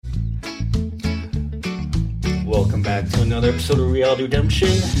Welcome back to another episode of Reality Redemption.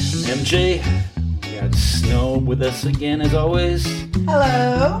 MJ, we got Snow with us again as always.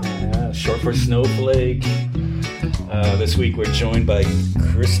 Hello. Yeah, short for Snowflake. This week we're joined by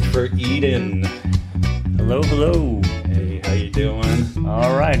Christopher Eden. Hello, hello. Hey, how you doing?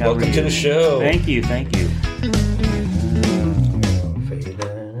 All right. Welcome to the show. Thank you. Fade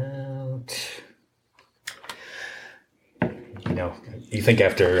out. You know, you think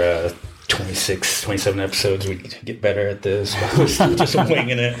after 26, 27 episodes we'd get better at this, but we're still just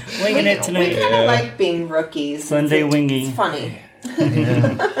winging it. Winging it tonight. We kind of like being rookies. Sunday winging. It's funny.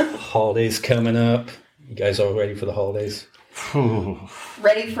 Yeah. Holidays coming up. You guys all ready for the holidays?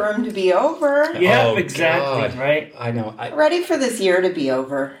 Ready for them to be over. Yeah, Oh, exactly. God. Right. I know. Ready for this year to be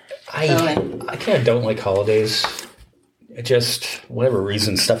over. I kind of don't like holidays. It just, whatever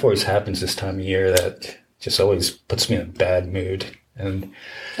reason, stuff always happens this time of year that just always puts me in a bad mood. And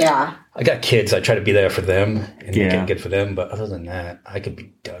Yeah. I got kids. I try to be there for them and make Yeah. it good for them. But other than that, I could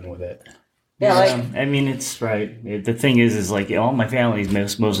be done with it. Yeah, like I mean, it's right. The thing is like all my family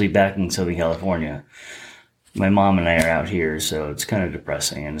is mostly back in Southern California. My mom and I are out here, so it's kind of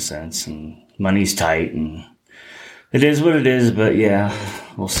depressing in a sense. And money's tight, and it is what it is. But yeah,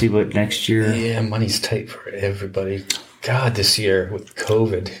 we'll see what next year. Yeah, money's tight for everybody. God, this year with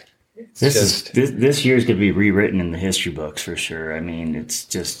COVID. This year's going to be rewritten in the history books for sure. I mean, it's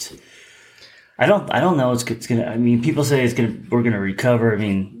just I don't know. It's gonna. I mean, people say we're gonna recover. I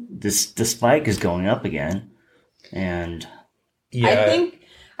mean, the spike is going up again, and yeah.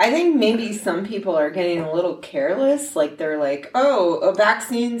 I think maybe some people are getting a little careless. Like they're like, oh, a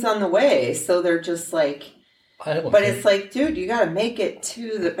vaccine's on the way. So they're just like, but it's like, dude, you got to make it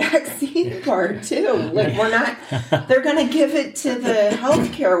to the vaccine part too. Like they're going to give it to the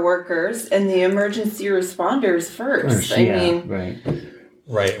healthcare workers and the emergency responders first. I mean,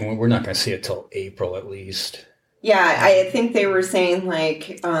 Right. And we're not going to see it till April at least. Yeah. I think they were saying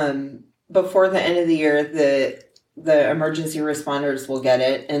like, before the end of the year, the emergency responders will get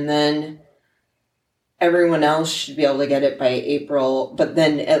it, and then everyone else should be able to get it by April, but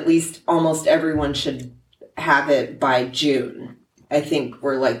then at least almost everyone should have it by June. I think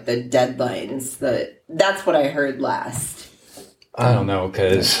were like the deadlines. That's what I heard last. I don't know,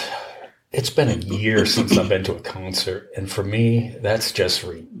 because it's been a year since I've been to a concert, and for me, that's just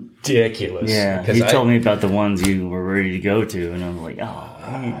ridiculous. Yeah, you told me about the ones you were ready to go to, and I'm like,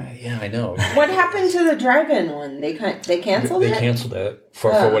 yeah, I know. What happened to the drive-in one? They canceled it? They canceled it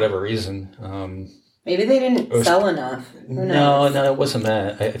for whatever reason. Maybe they didn't sell enough. Who knows? No, it wasn't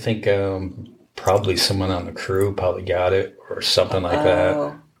that. I think probably someone on the crew probably got it or something like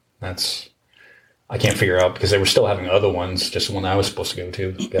that. I can't figure out because they were still having other ones. Just the one I was supposed to go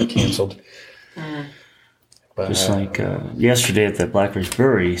to got canceled. But, just like yesterday at the Blackbird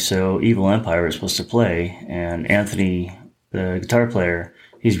Brewery, so Evil Empire was supposed to play, and Anthony, the guitar player,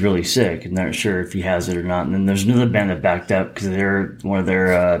 he's really sick and not sure if he has it or not. And then there's another band that backed up because one of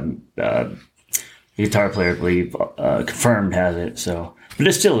their guitar player, I believe, confirmed has it. So, but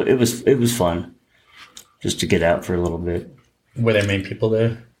it was fun just to get out for a little bit. Were there many people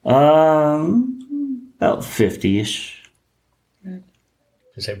there? About 50-ish.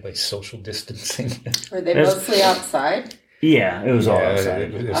 Is everybody social distancing? Were they mostly outside? Yeah, it was all outside.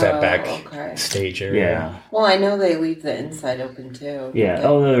 It was that back stage area. Yeah. Well, I know they leave the inside open too. Yeah.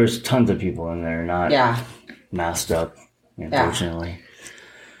 Oh, there's tons of people in there, not masked up, unfortunately.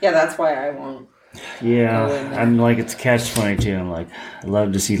 Yeah, that's why I won't. Yeah, I'm like, it's a catch-22. I'm like, I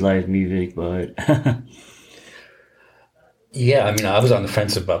love to see live music, but... Yeah, I mean, I was on the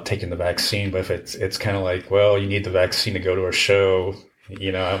fence about taking the vaccine, but if it's kind of like, well, you need the vaccine to go to a show.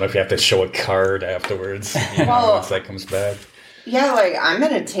 You know, I don't know if you have to show a card afterwards once that comes back. Yeah, like, I'm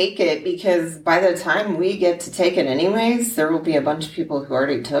going to take it because by the time we get to take it anyways, there will be a bunch of people who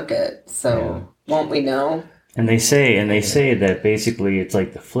already took it. So won't we know? And they say that basically it's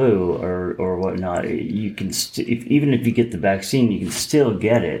like the flu or whatnot. You can even if you get the vaccine, you can still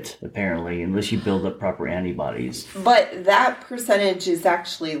get it apparently, unless you build up proper antibodies. But that percentage is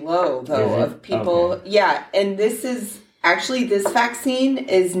actually low, though, of people. Okay. Yeah, and this vaccine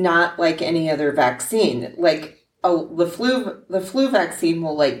is not like any other vaccine. Like the flu vaccine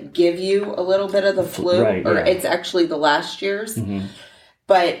will like give you a little bit of the flu, it's actually the last year's. Mm-hmm.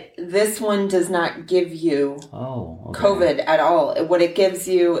 But this one does not give you COVID at all. What it gives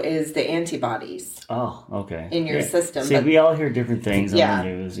you is the antibodies. Oh, okay. In your system. See, we all hear different things on the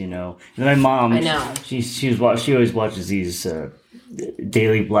news, you know. And my mom, I know. She always watches these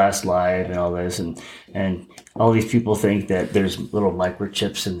Daily Blast Live and all this, and all these people think that there's little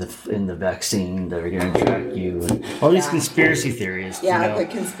microchips in the vaccine that are going to track you, and all these conspiracy theories. Yeah, the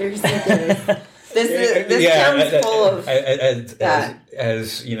conspiracy theories. This town's full of that.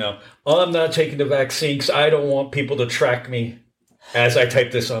 As you know, I'm not taking the vaccine because I don't want people to track me as I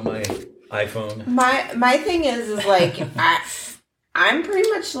type this on my iPhone. My thing is like I'm pretty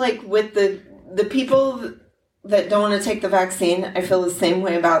much like with the people that don't want to take the vaccine. I feel the same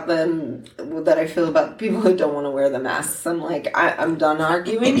way about them that I feel about people who don't want to wear the masks. I'm like, I'm done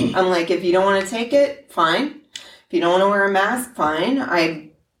arguing. I'm like, if you don't want to take it, fine. If you don't want to wear a mask, fine.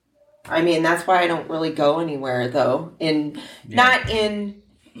 I mean, that's why I don't really go anywhere though. Not in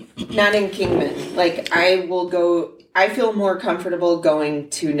Kingman. Like I will go. I feel more comfortable going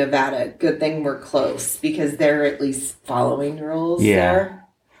to Nevada. Good thing we're close because they're at least following rules there.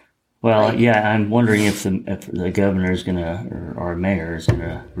 Well, I'm wondering if the governor is gonna or our mayor is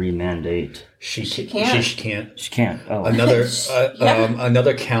gonna remandate. She can't. She can't. Oh,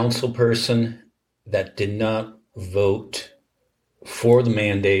 another council person that did not vote for the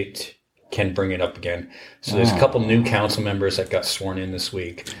mandate can bring it up again. So there's a couple new council members that got sworn in this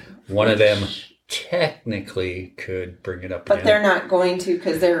week. One of them technically could bring it up again. But they're not going to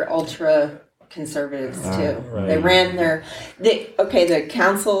because they're ultra conservatives too. Right. They ran the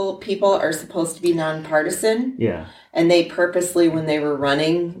council people are supposed to be nonpartisan. Yeah. And they purposely, when they were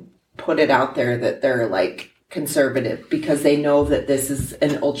running, put it out there that they're like conservative because they know that this is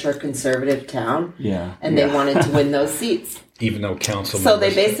an ultra conservative town. Yeah. And they wanted to win those seats. Even though council So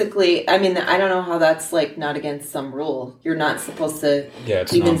they basically, I mean, I don't know how that's like not against some rule. You're not supposed to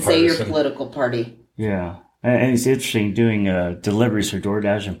even say your political party. Yeah. And it's interesting doing deliveries for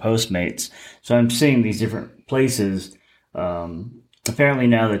DoorDash and Postmates. So I'm seeing these different places. Apparently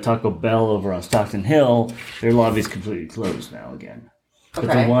now the Taco Bell over on Stockton Hill, their lobby is completely closed now again. Okay.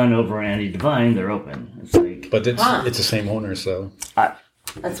 But the one over on Andy Devine, they're open. It's like, but it's the same owner, so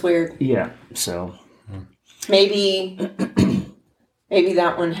that's weird. Yeah. So maybe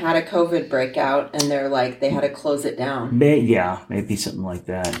that one had a COVID breakout, and they're like they had to close it down. Maybe something like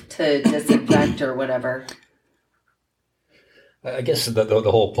that to disinfect or whatever. I guess the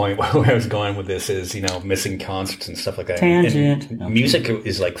whole point where I was going with this is, missing concerts and stuff like that. Tangent. And music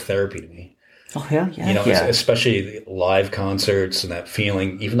is like therapy to me. Oh, yeah. Especially live concerts and that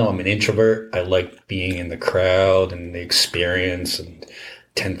feeling. Even though I'm an introvert, I like being in the crowd and the experience and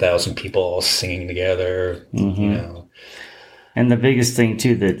 10,000 people all singing together, And the biggest thing,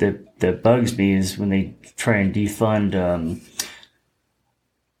 too, that bugs me is when they try and defund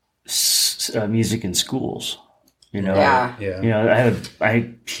music in schools. I have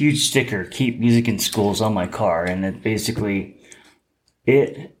a huge sticker, "Keep Music in Schools" on my car, and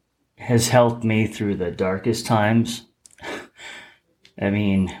it has helped me through the darkest times. I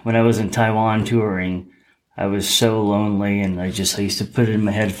mean, when I was in Taiwan touring, I was so lonely, and I used to put it in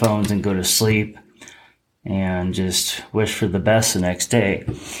my headphones and go to sleep and just wish for the best the next day.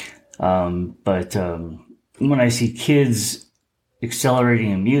 But when I see kids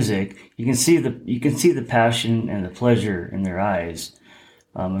accelerating in music, you can see the passion and the pleasure in their eyes.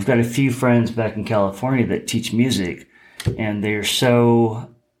 I've got a few friends back in California that teach music, and they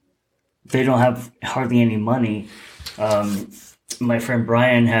don't have hardly any money. My friend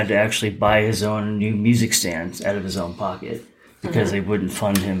Brian had to actually buy his own new music stands out of his own pocket because they wouldn't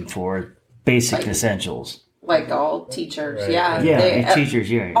fund him for basic essentials. Like all teachers, right. Yeah,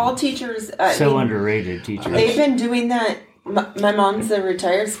 teachers, all teachers. Underrated teachers. They've been doing that. My mom's a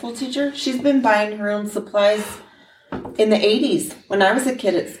retired school teacher. She's been buying her own supplies in the 80s. When I was a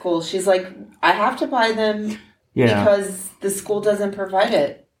kid at school, she's like, I have to buy them because the school doesn't provide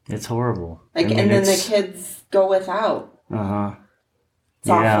it. It's horrible. And then the kids go without. It's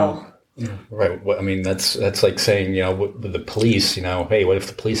awful. Right. I mean, that's like saying, with the police, hey, what if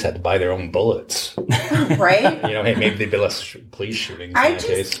the police had to buy their own bullets? Right. Hey, maybe there'd be less police shootings.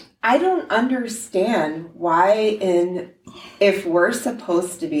 I don't understand why if we're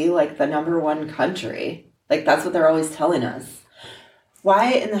supposed to be like the number one country, like that's what they're always telling us.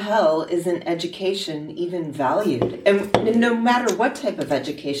 Why in the hell isn't education even valued? And no matter what type of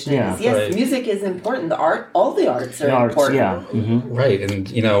education it is, yes, music is important. All the arts are important. Yeah. Mm-hmm. Right.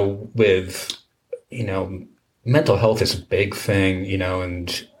 And, with, mental health is a big thing,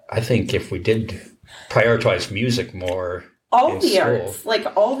 and I think if we did prioritize music more. All the arts, like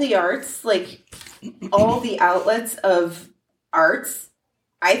all the outlets of arts,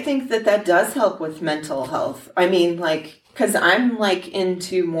 I think that does help with mental health. I mean, because I'm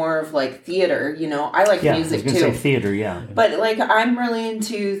into more of theater, I like music too. Say theater, yeah. But I'm really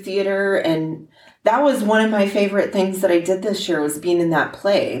into theater, and that was one of my favorite things that I did this year was being in that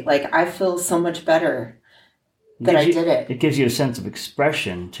play. I feel so much better that I did it. It gives you a sense of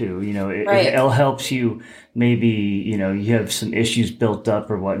expression too. You know, it Right. helps you. Maybe, you know, you have some issues built up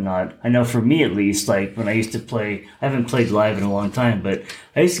or whatnot. I know for me at least, like when I used to play, I haven't played live in a long time, but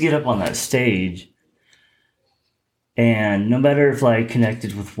I used to get up on that stage, and no matter if I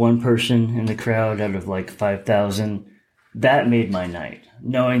connected with one person in the crowd out of like 5,000, that made my night.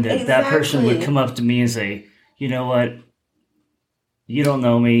 Knowing that that person would Exactly. come up to me and say, you know what, you don't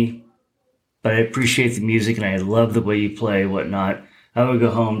know me, but I appreciate the music and I love the way you play, whatnot. I would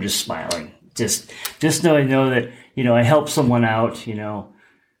go home just smiling. Just knowing, know that, you know, I helped someone out, you know,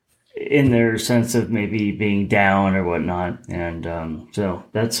 in their sense of maybe being down or whatnot. And so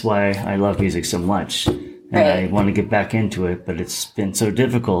that's why I love music so much. And I Right. want to get back into it, but it's been so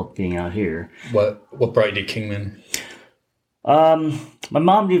difficult being out here. What brought you to Kingman? My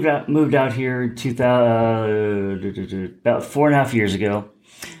mom moved out here in 2000, about 4.5 years ago.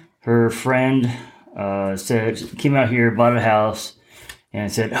 Her friend came out here, bought a house, and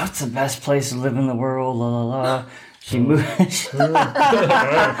said, "Oh, it's the best place to live in the world." La la la. She moved.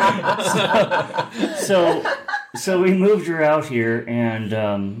 So we moved her out here,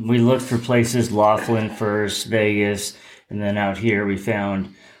 and we looked for places: Laughlin first, Vegas, and then out here we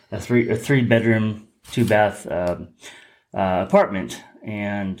found a three bedroom, 2-bath apartment.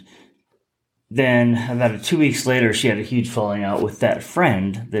 And then about 2 weeks later, she had a huge falling out with that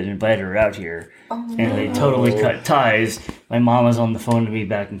friend that invited her out here, and they totally cut ties. My mom was on the phone to me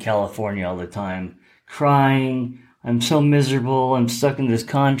back in California all the time, crying. I'm so miserable. I'm stuck in this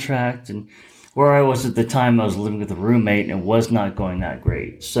contract. And where I was at the time, I was living with a roommate, and it was not going that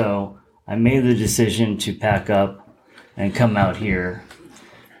great. So I made the decision to pack up and come out here.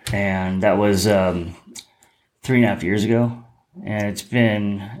 And that was 3.5 years ago. And it's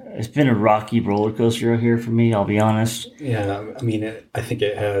been a rocky roller coaster out here for me, I'll be honest. Yeah, I mean, I think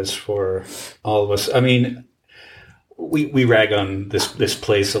it has for all of us. I mean, we rag on this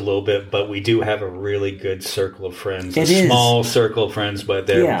place a little bit, but we do have a really good circle of friends. It a is. small circle of friends, but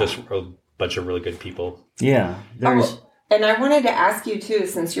they're Yeah. just a bunch of really good people. Yeah, there's... Oh, and I wanted to ask you too,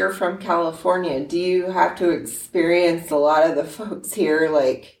 since you're from California, do you have to experience a lot of the folks here,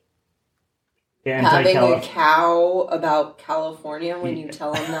 like having a cow about California when you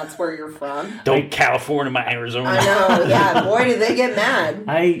tell them that's where you're from? Don't California, my Arizona. I know, yeah. Boy, do they get mad.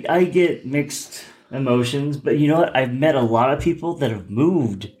 I get mixed emotions, but you know what? I've met a lot of people that have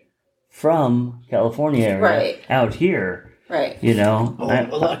moved from California area Right. out here. Right. You know, Oh,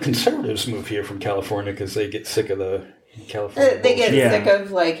 a lot of conservatives move here from California because they get sick of the California. They get Yeah. sick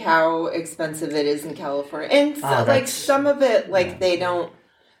of like how expensive it is in California, and so, like that's- some of it, like they don't.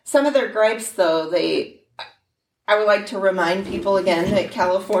 Some of their gripes, though, I would like to remind people again that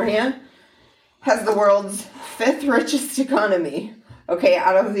California has the world's 5th richest economy. Okay,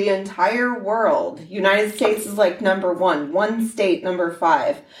 out of the entire world, United States is like number 1, one state number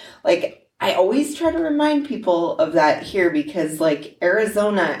 5. Like, I always try to remind people of that here because, like,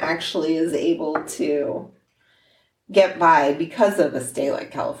 Arizona actually is able to get by because of a state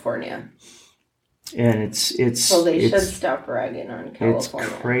like California. and it's So they should it's, stop ragging on it's California.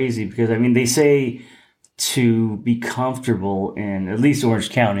 crazy because I mean they say to be comfortable in at least Orange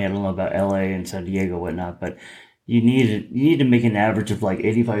County. I don't know about LA and San Diego, whatnot, but you need to make an average of like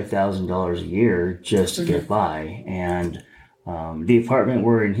 $85,000 a year just to get by. And the apartment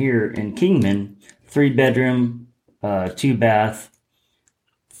we're in here in Kingman, 3-bedroom, 2-bath,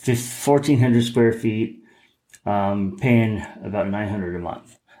 1,400 square feet, paying about $900 a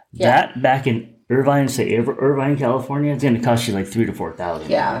month. Yeah. That back in Irvine, California, it's going to cost you like $3,000 to $4,000.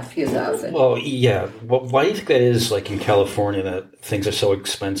 Yeah, a few thousand. Well, yeah. Well, why do you think that is? Like in California, that things are so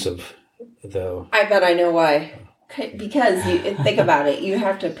expensive, though. I bet I know why. Because you think about it, you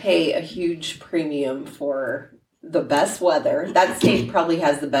have to pay a huge premium for the best weather. That state probably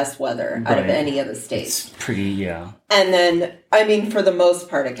has the best weather out of Right. any of the states. It's pretty, yeah. And then, I mean, for the most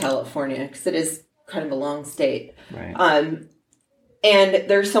part of California, because it is kind of a long state. Right. And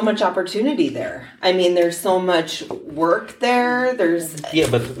there's so much opportunity there. I mean, there's so much work there. There's Yeah,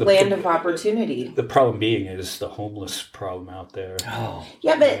 but land of opportunity. the problem being is the homeless problem out there. Oh,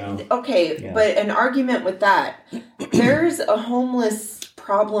 Yeah, but Yeah. okay, Yeah. but an argument with that, there's a homeless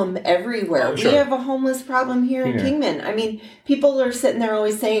problem everywhere. Oh, sure. We have a homeless problem here in Here. Kingman. I mean, people are sitting there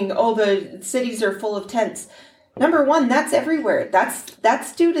always saying, "Oh, the cities are full of tents." Number one, that's everywhere.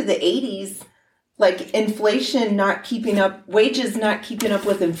 That's due to the 80s. Like inflation not keeping up, wages not keeping up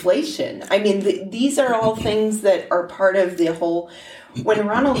with inflation. I mean, these are all things that are part of the whole. When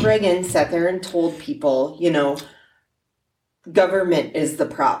Ronald Reagan sat there and told people, you know, government is the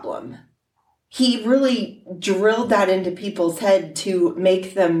problem, he really drilled that into people's head to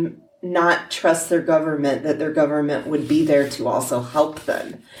make them not trust their government, that their government would be there to also help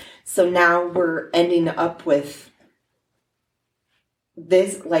them. So now we're ending up with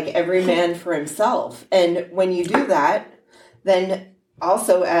this, like every man for himself. And when you do that, then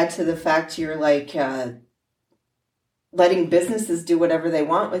also add to the fact you're like letting businesses do whatever they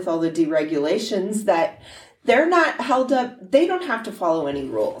want with all the deregulations, that they're not held up. They don't have to follow any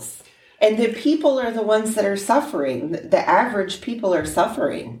rules. And the people are the ones that are suffering. The average people are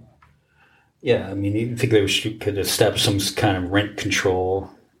suffering. Yeah, I mean, you think they could establish some kind of rent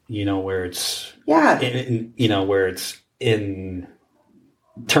control, where it's where it's in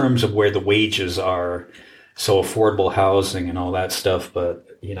terms of where the wages are, so affordable housing and all that stuff. But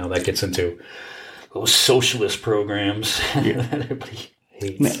that gets into those socialist programs that everybody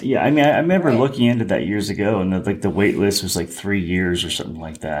hates. Yeah, I mean, I remember looking into that years ago, and the wait list was like 3 years or something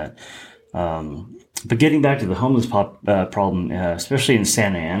like that. But getting back to the homeless problem, especially in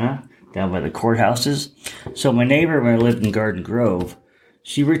Santa Ana, down by the courthouses. So my neighbor, when I lived in Garden Grove,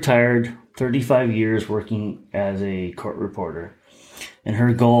 she retired 35 years working as a court reporter. And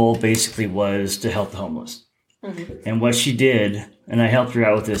her goal basically was to help the homeless. Mm-hmm. And what she did, and I helped her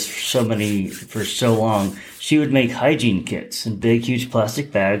out with this for so long, she would make hygiene kits in big, huge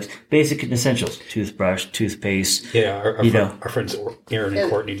plastic bags, basic and essentials, toothbrush, toothpaste. Yeah, our friends Aaron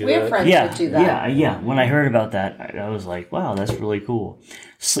and Courtney do that. We have friends that do that. Yeah. When I heard about that, I was like, wow, that's really cool.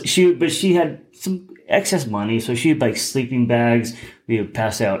 But she had some excess money, so she would like sleeping bags. We would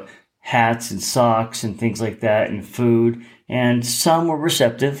pass out hats and socks and things like that, and food. And some were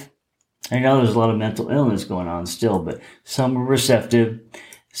receptive. I know there's a lot of mental illness going on still, but some were receptive,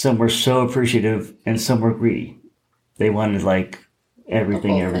 some were so appreciative, and some were greedy. They wanted like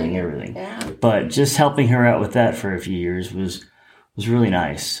everything. Yeah. But just helping her out with that for a few years was really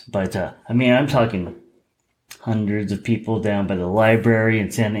nice. But I mean, I'm talking hundreds of people down by the library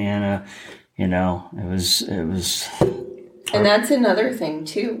in Santa Ana. It was. And that's another thing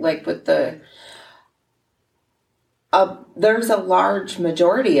too, like with the. There's a large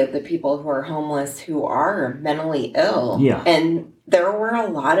majority of the people who are homeless who are mentally ill. Yeah. And there were a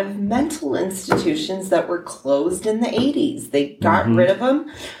lot of mental institutions that were closed in the 80s. They got rid of them.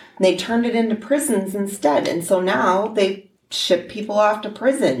 And they turned it into prisons instead. And so now they ship people off to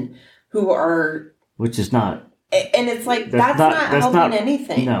prison who are... Which is not... And it's like, that's not helping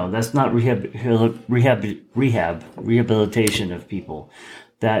anything. No, that's not rehabilitation of people.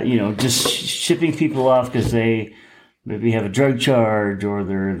 That, just shipping people off because they... maybe have a drug charge, or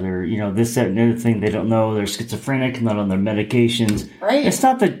they're this, that, and the other thing. They don't know they're schizophrenic, not on their medications. Right. It's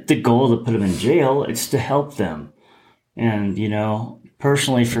not the goal to put them in jail. It's to help them. And,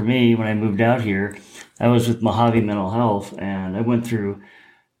 personally for me, when I moved out here, I was with Mojave Mental Health, and I went through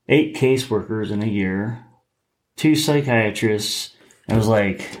 8 caseworkers in a year, 2 psychiatrists. I was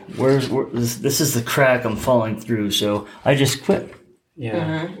like, this is the crack I'm falling through. So I just quit.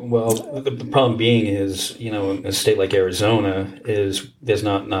 Yeah. Mm-hmm. Well, the problem being is, in a state like Arizona, there's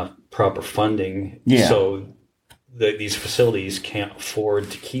not proper funding. Yeah. So these facilities can't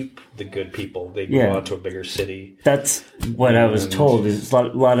afford to keep the good people. They go out to a bigger city. That's what I was told. Is a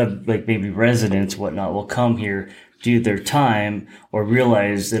lot of like maybe residents, whatnot, will come here, do their time, or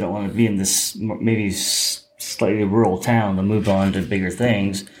realize they don't want to be in this maybe slightly rural town. They'll move on to bigger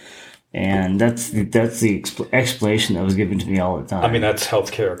things. And that's the explanation that was given to me all the time. I mean, that's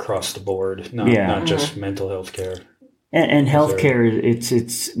healthcare across the board, not just mental health care. And healthcare,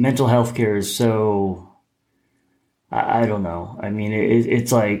 it's mental health care is so, I don't know. I mean,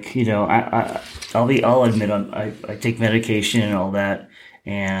 it's like, I'll admit I take medication and all that,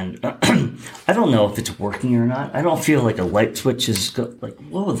 and I don't know if it's working or not. I don't feel like a light switch is like,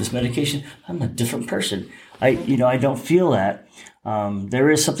 whoa, this medication, I'm a different person. I don't feel that.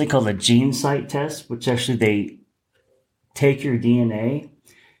 There is something called a GeneSight test, which actually they take your DNA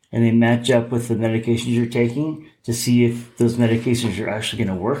and they match up with the medications you're taking to see if those medications are actually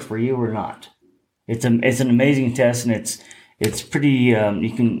going to work for you or not. It's an amazing test, and it's pretty.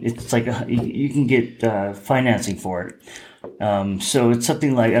 You can get financing for it. So it's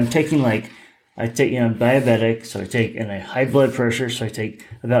something like I'm diabetic, so I take, and I high blood pressure, so I take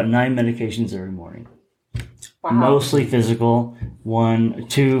about 9 medications every morning. Wow. Mostly physical,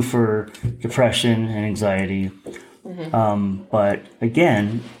 2 for depression and anxiety. Mm-hmm. But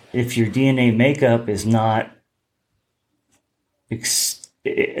again, if your DNA makeup is not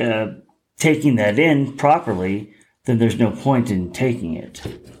taking that in properly, then there's no point in taking it.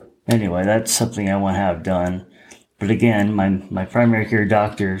 Anyway, that's something I want to have done. But again, my primary care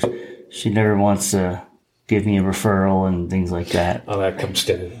doctor, she never wants to give me a referral and things like that. Oh, that comes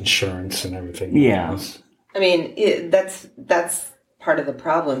to insurance and everything. Yeah. Else. I mean, that's part of the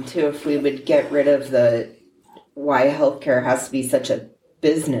problem too. If we would get rid of why healthcare has to be such a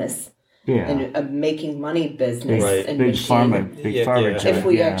business. Yeah. And a making money business. Right. And big pharma if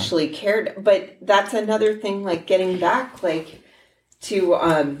we actually cared. But that's another thing, like getting back, like to,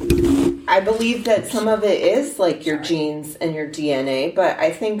 I believe that some of it is like your genes and your DNA, but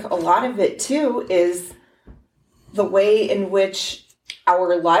I think a lot of it too is the way in which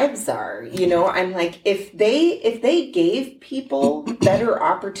our lives are. You know, I'm like, if they gave people better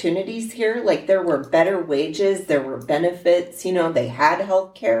opportunities here, like there were better wages, there were benefits, you know, they had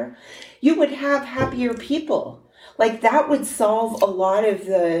health care, you would have happier people. Like that would solve a lot of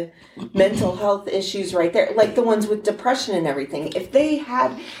the mental health issues right there, like the ones with depression and everything. If they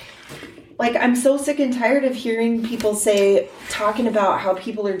had, like, I'm so sick and tired of hearing people talking about how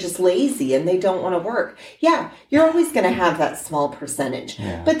people are just lazy and they don't want to work. Yeah, you're always going to have that small percentage.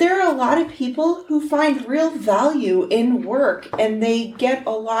 Yeah. But there are a lot of people who find real value in work and they get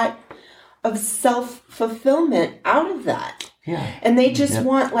a lot of self-fulfillment out of that. Yeah. And they just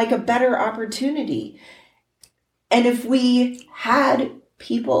want like a better opportunity. And if we had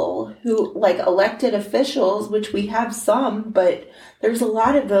people who, like elected officials, which we have some, but there's a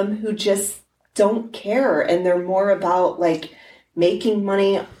lot of them who just don't care, and they're more about like making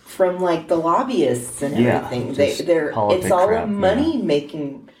money from like the lobbyists and everything. It's all a money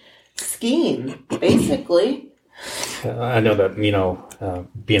making scheme, basically. I know that, you know,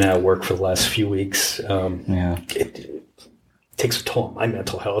 being out of work for the last few weeks, it takes a toll on my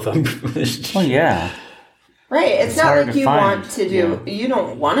mental health. Well, yeah. Right. It's not like you want to do, you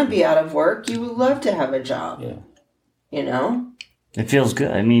don't want to be out of work. You would love to have a job. Yeah. You know? It feels good.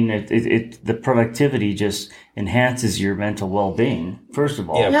 I mean, the productivity just enhances your mental well-being, first of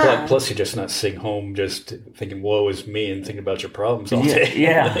all. Yeah. Plus you're just not sitting home just thinking, woe is me, and thinking about your problems all day.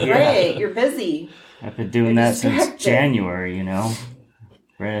 Yeah. Right. You're busy. I've been doing that since January, you know.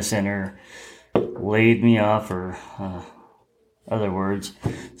 Rent-A-Center laid me off, or other words.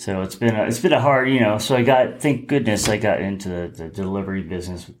 So it's been a hard, you know. So thank goodness I got into the delivery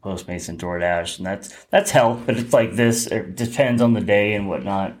business with Postmates and DoorDash, and that's helped. But it's like this. It depends on the day and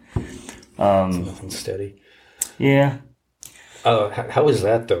whatnot. Nothing steady. Yeah. How is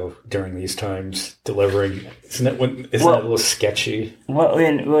that though during these times delivering? Isn't that a little sketchy? Well,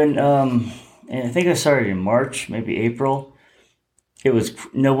 when and I think I started in March, maybe April. It was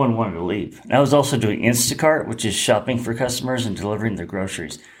no one wanted to leave. And I was also doing Instacart, which is shopping for customers and delivering their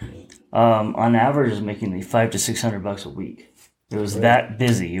groceries. On average, I was making $500 to $600 a week. It was that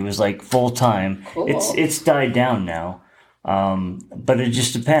busy. It was like full time. Cool. It's died down now, but it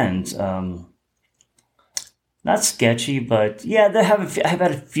just depends. Not sketchy, but yeah, I've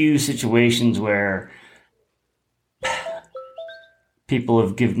had a few situations where people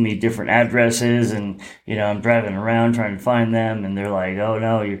have given me different addresses, and you know, I'm driving around trying to find them, and they're like, "Oh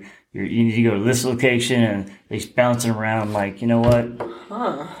no, you need to go to this location," and they're bouncing around. Like, you know what?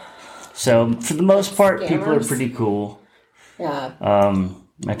 Huh. So for the most part, Scammers. People are pretty cool. Yeah.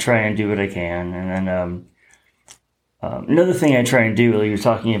 I try and do what I can, and then another thing I try and do. You're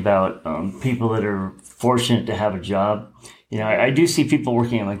talking about people that are fortunate to have a job. You know, I do see people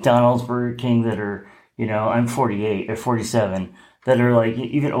working at McDonald's, Burger King that are, you know, I'm 48 or 47. That are like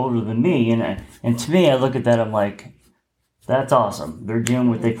even older than me, and to me, I look at that, I'm like, that's awesome. They're doing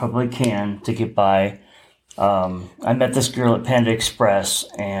what they probably can to get by. I met this girl at Panda Express,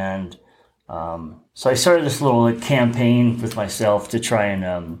 and so I started this little campaign with myself to try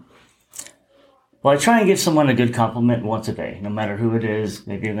and, I try and give someone a good compliment once a day, no matter who it is.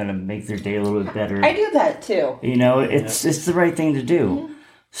 Maybe I'm going to make their day a little bit better. I do that too. You know, it's the right thing to do. Mm-hmm.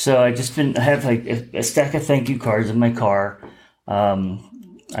 So I have like a stack of thank you cards in my car.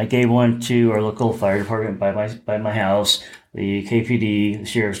 I gave one to our local fire department by my house, the KPD, the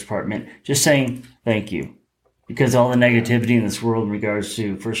sheriff's department, just saying thank you, because all the negativity in this world in regards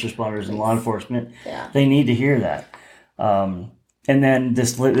to first responders and law enforcement, they need to hear that. And then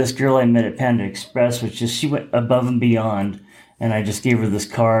this girl I met at Panda Express, she went above and beyond, and I just gave her this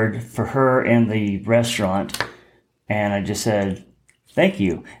card for her and the restaurant, and I just said thank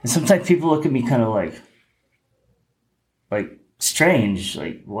you. And sometimes people look at me kind of like strange,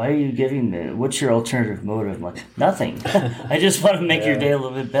 like, why are you giving me? What's your alternative motive? I'm like, nothing. I just want to make your day a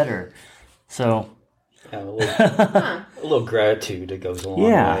little bit better. So, a little gratitude that goes a long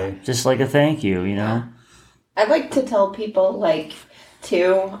way. Just like a thank you, you know. I like to tell people, like,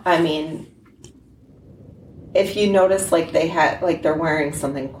 too. I mean, if you notice, like they're wearing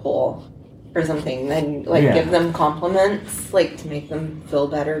something cool or something, then give them compliments, like to make them feel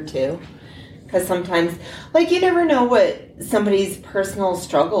better too. Because sometimes, like, you never know what somebody's personal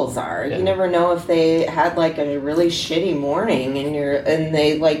struggles are. Yeah. You never know if they had, like, a really shitty morning and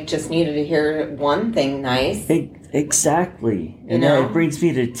they, like, just needed to hear one thing nice. Exactly. And it brings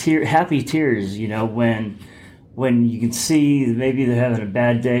me to happy tears, when you can see maybe they're having a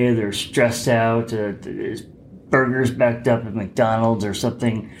bad day or they're stressed out, there's burgers backed up at McDonald's or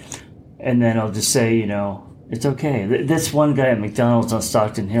something, and then I'll just say, it's okay. This one guy at McDonald's on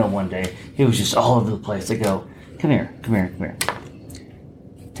Stockton Hill one day, he was just all over the place. I go, come here.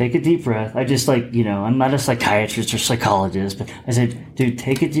 Take a deep breath. I just I'm not a psychiatrist or psychologist, but I said, dude,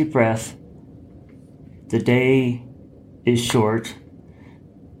 take a deep breath. The day is short.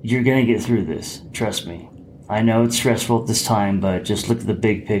 You're going to get through this. Trust me. I know it's stressful at this time, but just look at the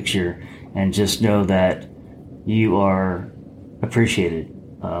big picture and just know that you are appreciated.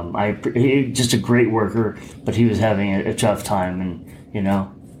 He's just a great worker, but he was having a tough time, and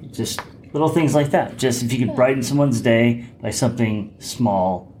just little things like that. Just if you could brighten someone's day by something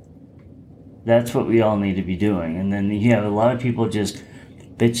small, that's what we all need to be doing. And then you have a lot of people just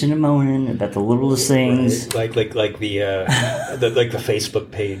bitching and moaning about the littlest things, right. like the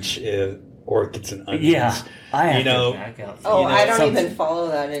Facebook page, Orchids and Onions. Yeah, I have to back out. I don't even follow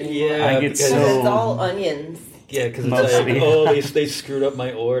that anymore. Yeah, I get so it's all onions. Yeah, because it's like, they screwed up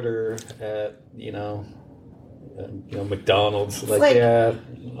my order at, McDonald's. Okay.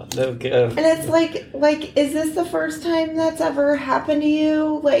 And it's like, is this the first time that's ever happened to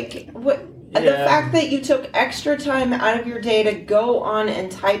you? Like, what? Yeah. The fact that you took extra time out of your day to go on and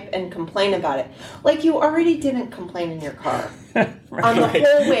type and complain about it. Like, you already didn't complain in your car right. on the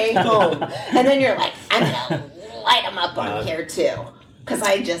whole way home. And then you're like, I'm going to light them up on here, too. Because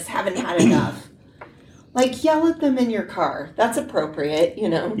I just haven't had enough. Like, yell at them in your car. That's appropriate,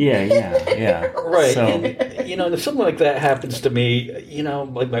 Yeah. Right. So, and, if something like that happens to me,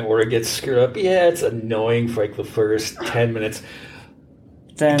 like my order gets screwed up, it's annoying for like the first 10 minutes.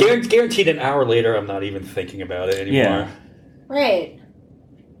 Then, guaranteed an hour later, I'm not even thinking about it anymore. Yeah. Right.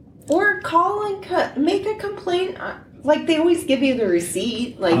 Or call and make a complaint. Like, they always give you the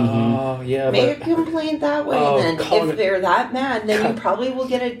receipt. Like, make a complaint that way. Then, if they're that mad, then you probably will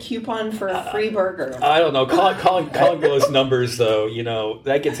get a coupon for a free burger. I don't know. Calling those numbers, though,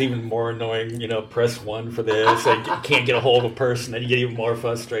 that gets even more annoying. Press 1 for this. And you can't get a hold of a person, and you get even more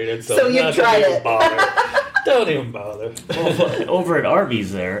frustrated. So you tried it. Don't even bother. Over at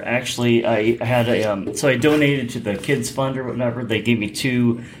Arby's there, actually, I had so I donated to the kids fund or whatever. They gave me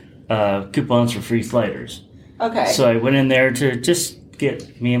 2 coupons for free sliders. Okay. So I went in there to just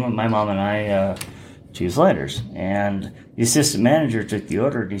get my mom and I 2 sliders. And the assistant manager took the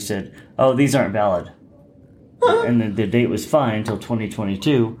order and he said, oh, these aren't valid. And the date was fine until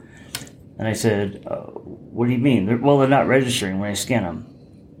 2022. And I said, what do you mean? They're not registering when I scan them.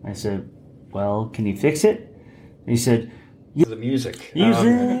 I said, well, can you fix it? And he said, the music.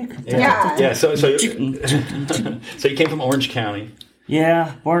 Yeah. So you came from Orange County.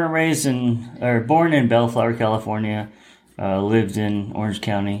 Yeah, born in Bellflower, California. Lived in Orange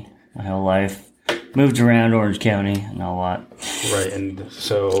County my whole life. Moved around Orange County and all that. Right, and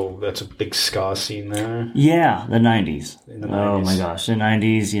so that's a big ska scene there. Yeah, the 90s. Oh my gosh, the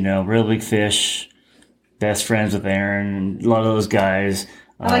 90s. Real Big Fish, best friends with Aaron, a lot of those guys.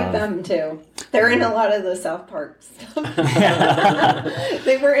 I like them too. They're in a lot of the South Park stuff. I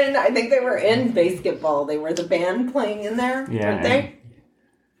think they were in Basketball. They were the band playing in there, weren't they?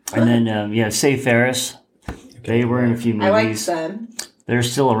 And then, Say Ferris. They were in a few movies. I like them. They're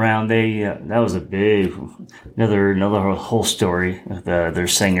still around. They that was a big another whole story. Their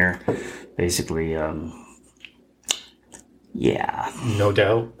singer, basically, No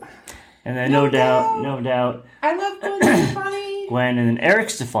Doubt. And then No Doubt. I love Gwen Stefani. Gwen, and then Eric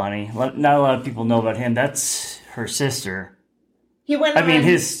Stefani. Not a lot of people know about him. That's her sister. He went.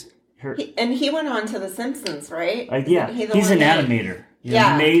 He went on to The Simpsons, right? He's an animator. He's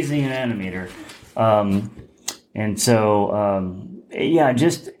an amazing animator. And so,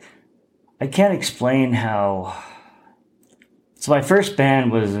 I can't explain how. So my first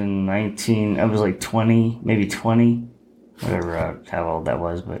band was in I was like 20, maybe 20, whatever, how old that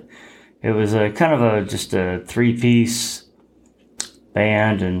was, but it was just a 3-piece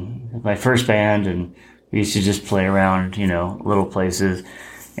band, and my first band, and we used to just play around, little places.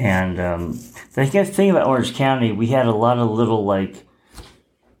 And the thing about Orange County, we had a lot of little,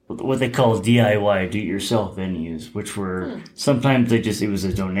 what they call DIY, do-it-yourself venues, which were sometimes it was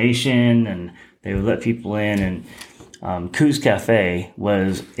a donation, and they would let people in. And Coos Cafe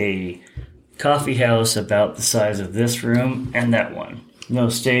was a coffee house about the size of this room and that one. No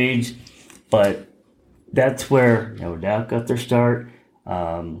stage, but that's where No Doubt got their start.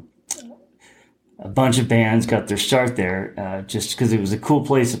 a bunch of bands got their start there, just because it was a cool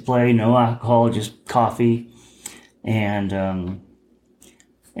place to play, no alcohol, just coffee. And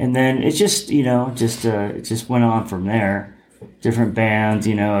then it just, it just went on from there. Different bands,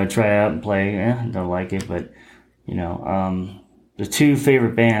 I try out and play, don't like it, but, the two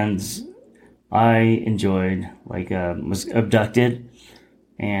favorite bands I enjoyed, was Abducted,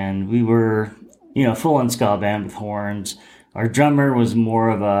 and we were, full-on ska band with horns. Our drummer was more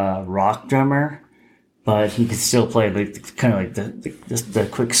of a rock drummer, but he could still play the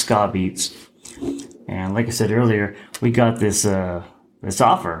quick ska beats. And like I said earlier, we got this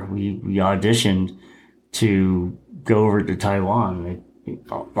offer. We auditioned to go over to Taiwan.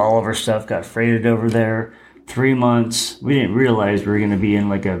 All of our stuff got freighted over there. 3 months. We didn't realize we were going to be in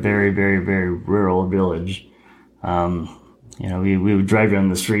like a very, very, very rural village. We would drive down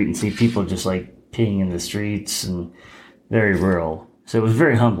the street and see people just like peeing in the streets, and very rural. So it was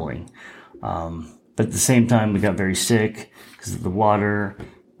very humbling. But at the same time, we got very sick because of the water.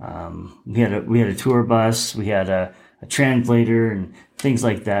 We had a tour bus. We had a translator and things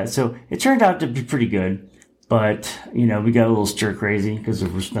like that. So it turned out to be pretty good. But, we got a little stir crazy because there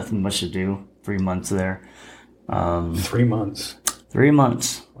was nothing much to do. 3 months there. 3 months. 3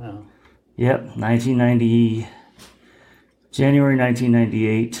 months. Wow. Yep. January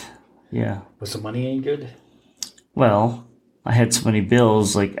 1998. Yeah. Was the money any good? Well, I had so many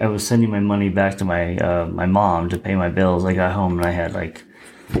bills. Like, I was sending my money back to my mom to pay my bills. I got home and I had like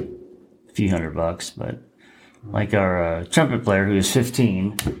a few $100, but like our trumpet player who was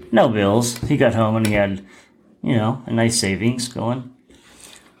 15, no bills. He got home and he had, a nice savings going.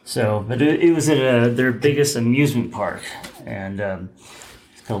 So, but it was at their biggest amusement park, and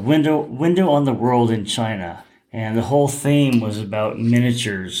it's called Window on the World in China. And the whole theme was about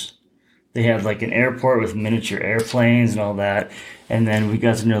miniatures. They had like an airport with miniature airplanes and all that. And then we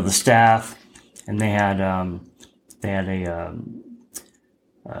got to know the staff, and they had a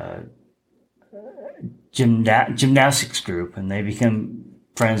gymnastics group, and they became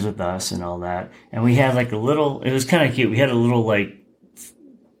friends with us and all that. And we had like it was kind of cute. We had a little like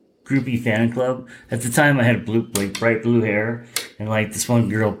groupie fan club. At the time I had bright blue hair, and like this one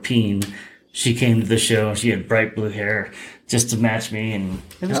girl, Peen, she came to the show and she had bright blue hair just to match me, and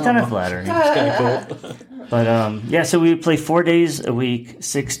it was kind of flattering. It was kind of cool. But so we would play 4 days a week,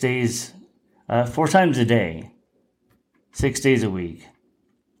 6 days, 4 times a day, 6 days a week.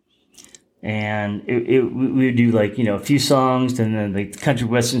 And we would do like, a few songs, and then the country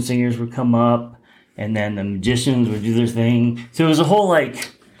western singers would come up, and then the magicians would do their thing. So it was a whole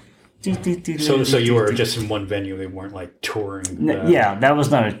like... So you were just in one venue. They weren't like touring. That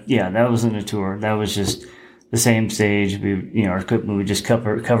wasn't a tour. That was just the same stage. Our equipment would just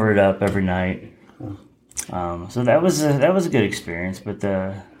cover it up every night. So that was a good experience. But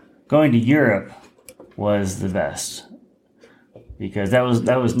going to Europe was the best, because that was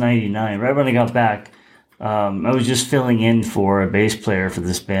 99. Right when I got back, I was just filling in for a bass player for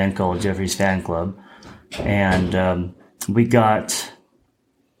this band called Jeffrey's Fan Club, and we got.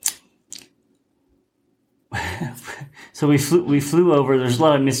 So we flew over. There's a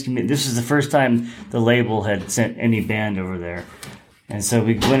lot of miscommunication. This is the first time the label had sent any band over there, and so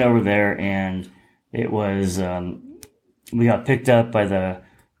we went over there, and it was we got picked up by the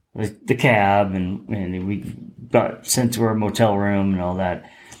cab, and we got sent to our motel room and all that,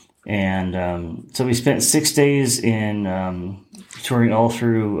 and so we spent 6 days in touring all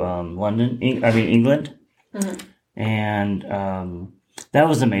through England, and that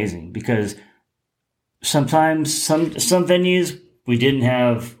was amazing because. Sometimes some venues we didn't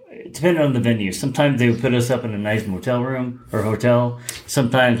have, depending on the venue. Sometimes they would put us up in a nice motel room or hotel.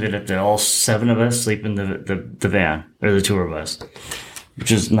 Sometimes we'd have to all 7 of us sleep in the van or the tour bus,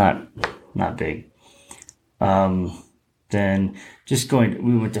 which is not big. Then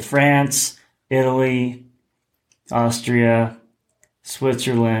we went to France, Italy, Austria,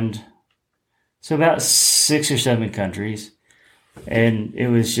 Switzerland. So about 6 or 7 countries. And it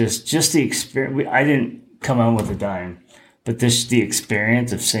was just the experience. I didn't come on with a dime, but the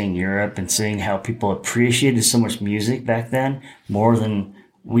experience of seeing Europe and seeing how people appreciated so much music back then, more than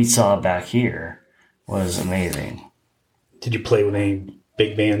we saw back here, was amazing. Did you play with any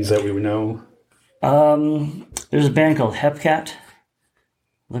big bands that we would know? There's a band called Hepcat.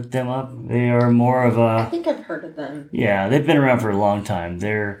 Look them up. They are more of a... I think I've heard of them. Yeah, they've been around for a long time.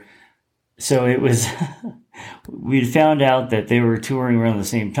 So it was... We'd found out that they were touring around the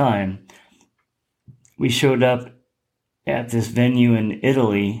same time. We showed up at this venue in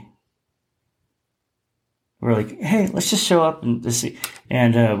Italy. We're like, hey, let's just show up and just see.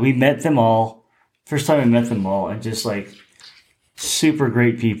 And we met them all. First time I met them all, and just like super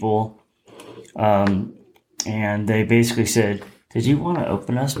great people. And they basically said, did you want to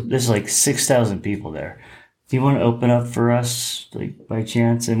open us? There's like 6,000 people there. Do you want to open up for us, like, by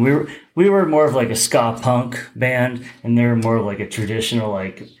chance? And we were more of like a ska punk band, and they were more of like a traditional,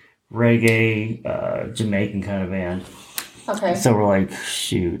 like, reggae, Jamaican kind of band. Okay. So we're like,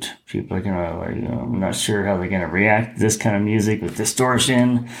 shoot, people are gonna, like, I'm not sure how they're gonna react to this kind of music with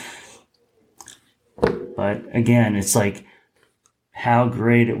distortion. But again, it's like how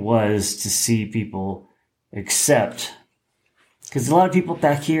great it was to see people accept, because a lot of people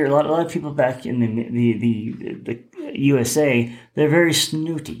back here, a lot of people back in the USA, they're very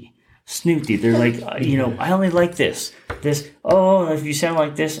snooty. They're like, I only like this. Oh, if you sound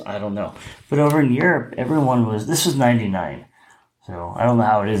like this, I don't know. But over in Europe, this was 99. So I don't know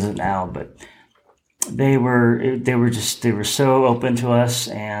how it is now, but they were so open to us,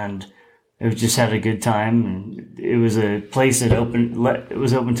 and it just had a good time. And it was a place that it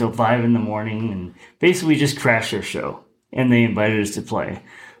was open till 5 a.m, and basically just crashed their show, and they invited us to play.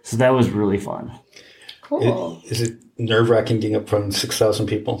 So that was really fun. Cool. Is it nerve-wracking getting up from 6,000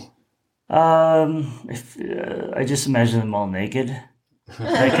 people? I just imagine them all naked.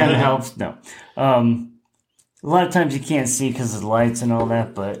 That kind of helps. No. A lot of times you can't see because of the lights and all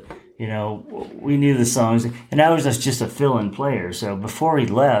that, but, we knew the songs. And I was just a fill-in player. So before he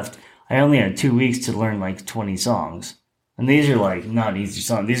left, I only had 2 weeks to learn like 20 songs. And these are like not easy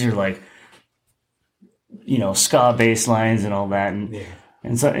songs. These are like, ska bass lines and all that.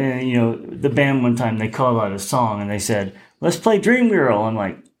 And so, the band one time, they called out a song and they said, let's play Dream Girl. I'm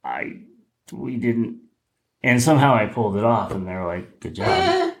like, we didn't. And somehow I pulled it off, and they're like, good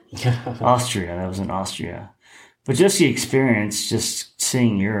job. Austria, that was in Austria. But just the experience, just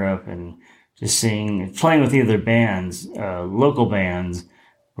seeing Europe and just playing with the other bands, local bands,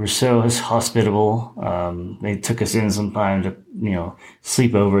 were so hospitable. They took us in sometime to,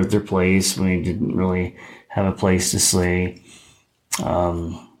 sleep over at their place when we didn't really have a place to stay.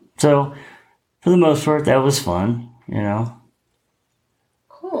 So for the most part, that was fun,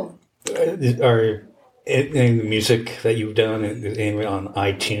 Cool. Are any of the music that you've done on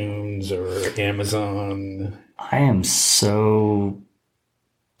iTunes or Amazon? I am so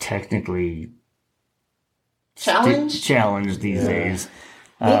technically challenged these days.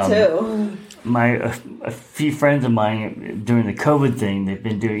 Me too. A few friends of mine during the COVID thing, they've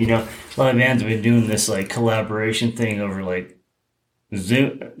been doing, a lot of bands have been doing this like collaboration thing over like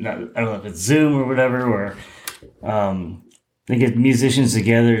Zoom. I don't know if it's Zoom or whatever, where they get musicians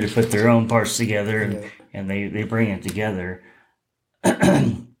together to put their own parts together, and they bring it together.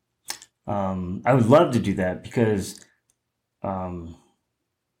 I would love to do that because I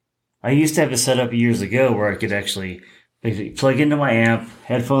used to have it set up years ago where I could actually basically plug into my amp,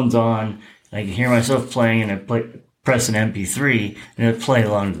 headphones on, and I could hear myself playing, and I'd press an MP3 and it'd play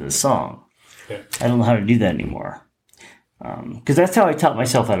along to the song. Yeah. I don't know how to do that anymore. Because that's how I taught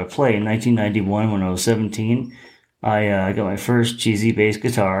myself how to play. In 1991, when I was 17, I got my first cheesy bass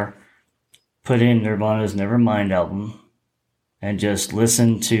guitar, put in Nirvana's Nevermind album, and just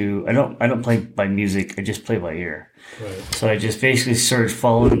listened to. I don't play by music. I just play by ear. Right. So I just basically started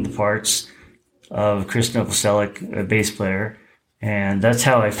following the parts of Chris Novoselic, a bass player, and that's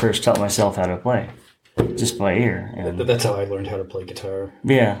how I first taught myself how to play, just by ear. And that's how I learned how to play guitar.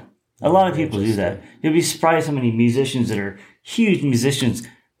 Yeah, a lot of people do that. You'll be surprised how many musicians that are huge musicians.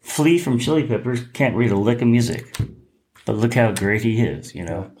 Flea from Chili Peppers can't read a lick of music, but look how great he is.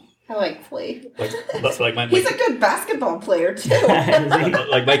 I like Flea. Like he's a good basketball player too.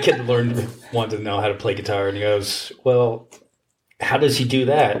 Like my kid wanted to know how to play guitar, and he goes, "Well, how does he do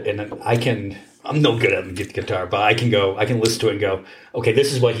that?" And I'm no good at the guitar, but I can listen to it and go, "Okay,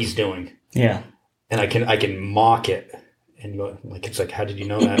 this is what he's doing." Yeah, and I can mock it, and go, my kid's like, "How did you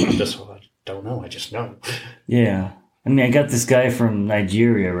know that?" I'm just, I don't know. I just know. Yeah. I mean, I got this guy from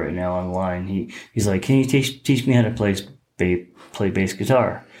Nigeria right now online. He's like, "Can you teach me how to play bass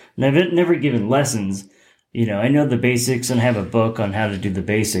guitar?" And I've never given lessons. I know the basics, and I have a book on how to do the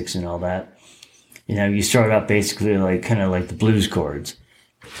basics and all that. You start out basically like kind of like the blues chords.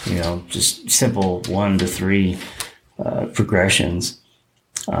 Just simple 1 to 3 progressions.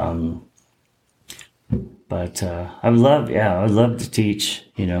 But I would love to teach.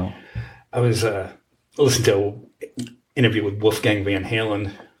 I was listening to an interview with Wolfgang Van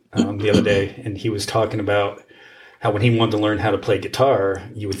Halen the other day, and he was talking about how when he wanted to learn how to play guitar,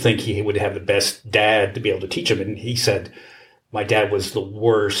 you would think he would have the best dad to be able to teach him. And he said, my dad was the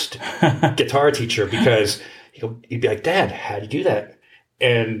worst guitar teacher because he'd be like, "Dad, how do you do that?"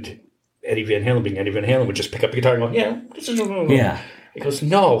 And Eddie Van Halen would just pick up the guitar and go, "Yeah, this is..." Yeah. He goes,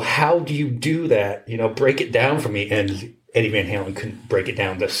 "No, how do you do that? Break it down for me." And Eddie Van Halen couldn't break it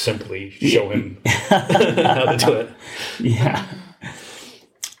down to simply show him how to do it. Yeah.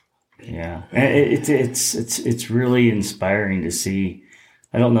 Yeah. It's really inspiring to see.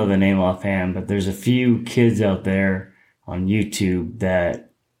 I don't know the name offhand, but there's a few kids out there on YouTube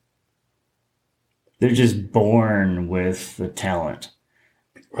that they're just born with the talent.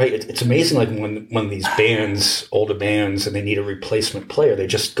 Right. It's amazing, like when these bands, older bands, and they need a replacement player, they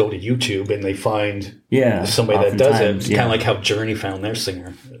just go to YouTube and they find somebody that does it. It's kind of like how Journey found their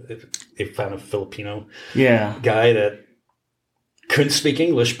singer. They found a Filipino guy that couldn't speak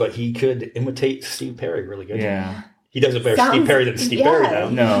English, but he could imitate Steve Perry really good. Yeah. He does it better Steve Perry than Steve Perry now.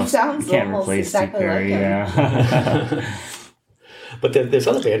 No, sounds you can't almost replace exactly Steve Perry. like him. Yeah. But there's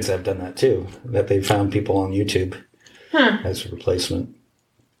other bands that have done that too, that they found people on YouTube as a replacement.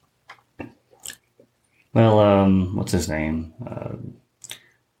 Well, what's his name?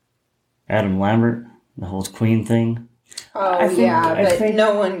 Adam Lambert, the whole Queen thing. Oh, I think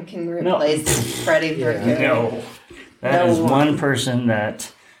no one can replace Freddie Mercury. No. That is one person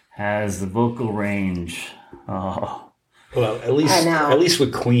that has the vocal range. Oh. Well, at least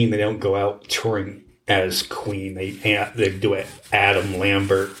with Queen, they don't go out touring as Queen. They do it Adam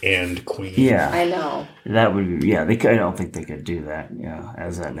Lambert and Queen. Yeah. I know. That would be, I don't think they could do that,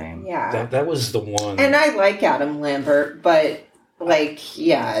 as that name. Yeah. That was the one. And I like Adam Lambert, but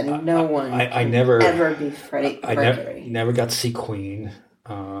no one I never ever be Freddie Mercury. Never got to see Queen.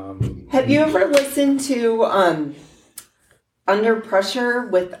 Have you ever listened to Under Pressure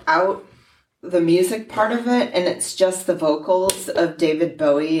without the music part of it, and it's just the vocals of David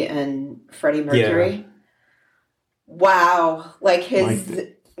Bowie and Freddie Mercury? Yeah. Wow.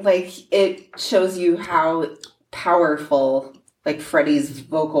 It shows you how powerful Freddie's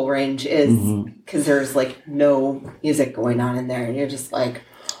vocal range is, because there's no music going on in there, and you're just like,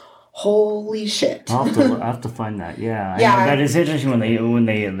 holy shit. I'll have to find that. Yeah. That is interesting when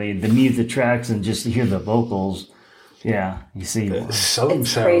they mute the tracks and just hear the vocals. Yeah, you see. Some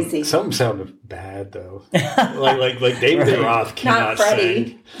sound bad though. like David Roth cannot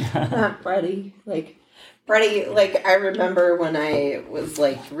sing. Not Freddie. Freddie. I remember when I was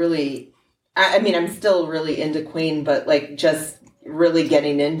really. I'm still really into Queen, but just really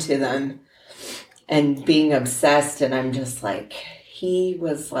getting into them and being obsessed. And I'm just he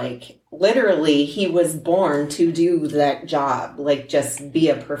was literally, he was born to do that job, just be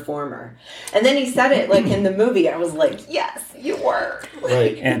a performer. And then he said it in the movie. I was like, yes, you were.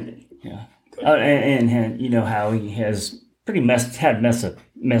 Right. And and you know how he has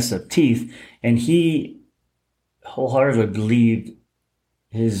messed up teeth, and he wholeheartedly believed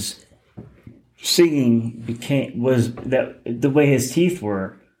his singing was that the way his teeth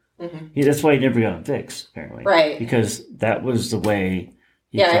were. Mm-hmm. That's why he never got them fixed, apparently. Right. Because that was the way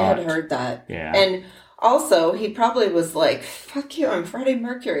he thought. I had heard that. Yeah. And also, he probably was like, fuck you, I'm Freddie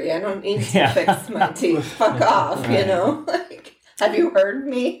Mercury. I don't need to fix my teeth. Fuck off, you know? Have you heard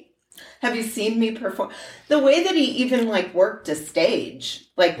me? Have you seen me perform? The way that he even, worked a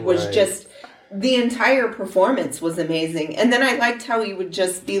stage, was just... The entire performance was amazing. And then I liked how he would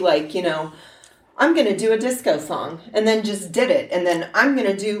just be I'm going to do a disco song, and then just did it. And then I'm going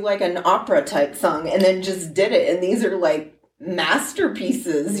to do an opera type song, and then just did it. And these are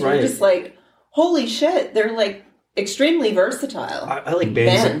masterpieces. Right. You're just holy shit. They're extremely versatile. I like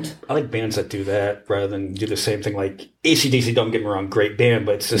bands. I like bands that do that rather than do the same thing. AC/DC, don't get me wrong, great band,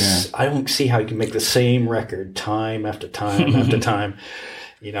 but it's just, I don't see how you can make the same record time after time after time.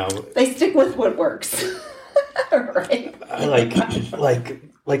 They stick with what works. Right. I like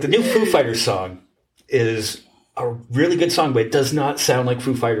the new Foo Fighters song is a really good song, but it does not sound like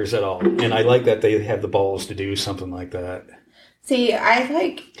Foo Fighters at all. And I like that they have the balls to do something like that. See, I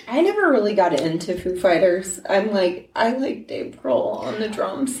never really got into Foo Fighters. I like Dave Grohl on the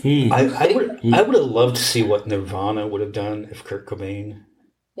drums. I would have loved to see what Nirvana would have done if Kurt Cobain,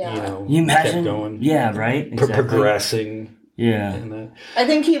 you imagine? Kept going. Yeah, right? Exactly. Progressing. Yeah. I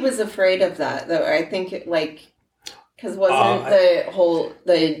think he was afraid of that, though. I think, because wasn't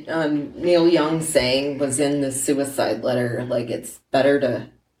the Neil Young saying was in the suicide letter, it's better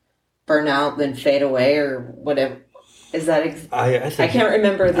to burn out than fade away, or whatever. Is that I can't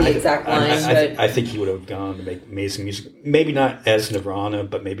remember the exact line, but I think he would have gone to make amazing music. Maybe not as Nirvana,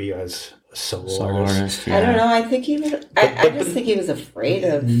 but maybe as a solo artist. Yeah. I don't know. I think he was. I just think he was afraid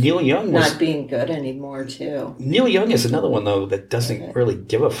of Neil Young not being good anymore too. Neil Young is another one though that doesn't really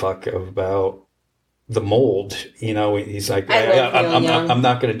give a fuck about the mold. He's like, I'm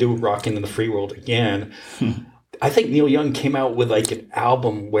not going to do Rockin' in the Free World again. I think Neil Young came out with an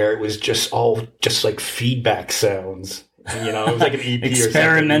album where it was just feedback sounds. It was an EP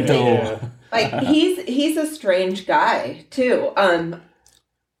experimental. or something. Like he's a strange guy too.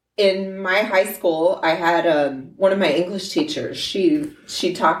 In my high school, I had one of my English teachers.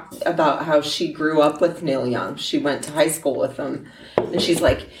 She talked about how she grew up with Neil Young. She went to high school with him, and she's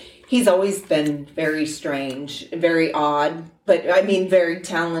like, he's always been very strange, very odd, but I mean, very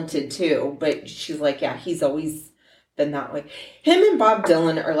talented too. But she's like, yeah, he's always been that way. Him and Bob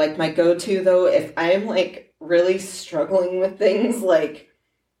Dylan are like my go-to though. If I'm like really struggling with things, like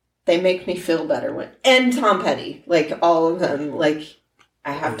they make me feel better. And Tom Petty, like all of them, like.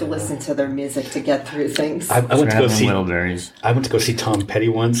 I have to listen to their music to get through things. I went to go see Wheelberries. I went to go see Tom Petty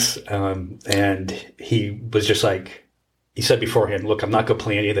once, and he was just like, he said beforehand, "Look, I'm not going to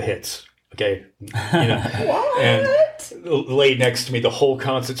play any of the hits, okay?" What? And lay next to me the whole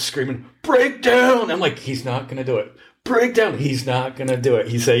concert screaming, "Break down!" I'm like, he's not going to do it. Break down. He's not going to do it.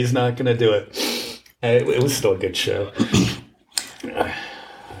 He said he's not going to do it. And it was still a good show.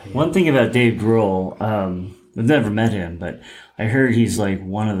 One thing about Dave Grohl, I've never met him, but I heard he's like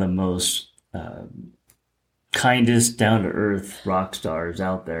one of the most kindest, down-to-earth rock stars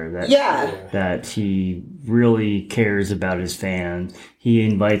out there. That he really cares about his fans. He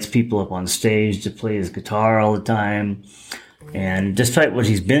invites people up on stage to play his guitar all the time. And despite what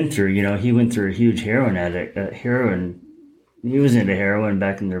he's been through, he went through a huge heroin addict. He was into heroin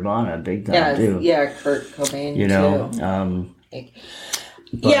back in Nirvana, big time too. Yeah, Kurt Cobain too.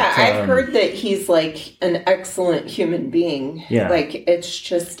 But, I've heard that he's like an excellent human being. Yeah. Like, it's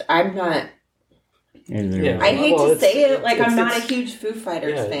just, I'm not. Yeah. I hate to say it, like, I'm not a huge Foo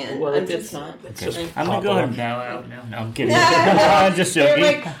Fighters fan. Well, I'm just not. I'm going to go ahead and bow out now. No, I'm kidding. I'm just joking.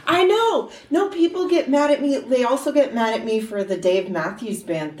 Like, I know. No, people get mad at me. They also get mad at me for the Dave Matthews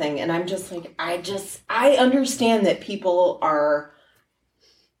Band thing. And I'm just like, I understand that people are.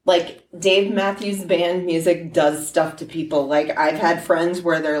 Like, Dave Matthews Band music does stuff to people. Like, I've had friends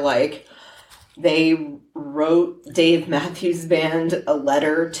where they're like, they wrote Dave Matthews Band a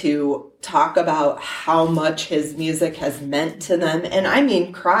letter to talk about how much his music has meant to them. And I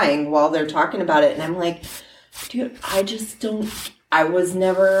mean, crying while they're talking about it. And I'm like, dude, I'm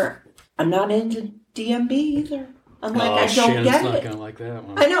not into DMB either. I'm like, I don't get not it. Gonna like that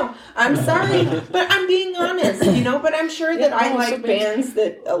one. I know. I'm sorry, but I'm being honest, But I'm sure that I like bands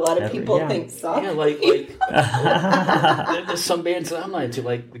that a lot of people think suck. Yeah, like there's some bands that I'm not into,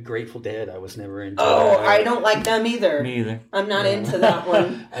 like the Grateful Dead. I was never into. Oh, I don't like them either. Me either. I'm not into that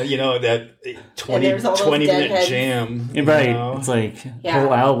one. That 20-minute jam. Right. It's like a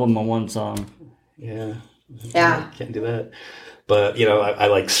whole album on one song. Yeah. Yeah. Can't do that. But, I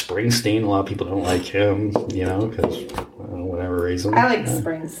like Springsteen. A lot of people don't like him, because whatever reason. I like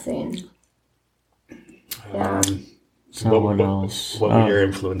Springsteen. Yeah. So what else? What were your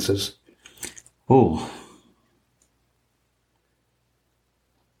influences? Oh,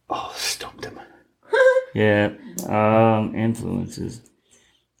 stumped him. Yeah. Influences.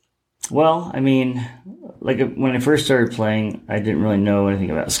 Well, I mean, like when I first started playing, I didn't really know anything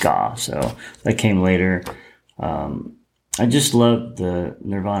about ska, so that came later. I just loved the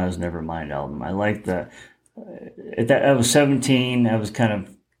Nirvana's Nevermind album. I liked I was 17. I was kind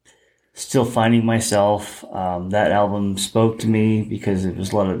of still finding myself. That album spoke to me because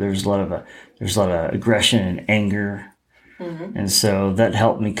there's a lot of aggression and anger. Mm-hmm. And so that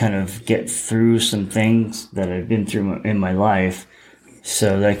helped me kind of get through some things that I've been through in my life.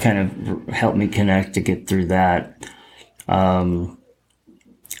 So that kind of helped me connect to get through that.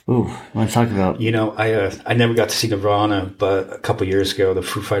 I want to talk about... I never got to see Nirvana, but a couple years ago, the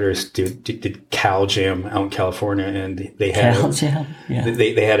Foo Fighters did Cal Jam out in California, and they had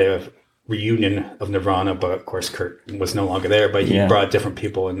they had a reunion of Nirvana, but of course Kurt was no longer there, but he brought different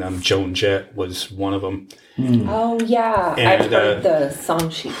people, and Joan Jett was one of them. Mm. Oh, yeah. And, I've heard the song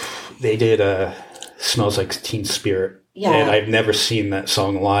sheet. They did Smells Like Teen Spirit, and I've never seen that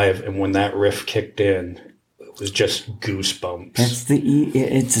song live, and when that riff kicked in... It was just goosebumps. It's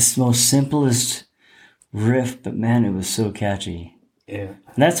the most simplest riff, but man, it was so catchy. Yeah.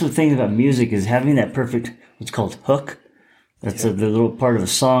 And that's the thing about music is having that perfect, what's called hook. That's the little part of the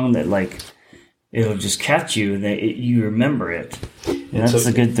song that it'll just catch you and you remember it. And that's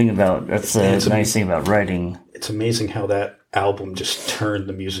the good thing that's the nice thing about writing. It's amazing how that album just turned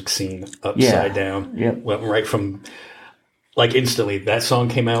the music scene upside down. Yep. Went right from, instantly, that song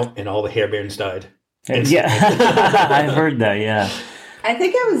came out and all the hair bands died. Yeah, I've heard that. Yeah, I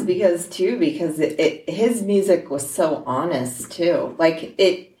think it was because his music was so honest too. Like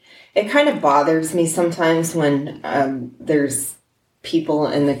it kind of bothers me sometimes when there's people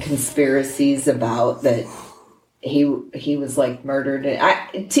in the conspiracies about that he was like murdered.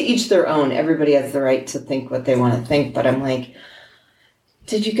 To each their own. Everybody has the right to think what they want to think, but I'm like,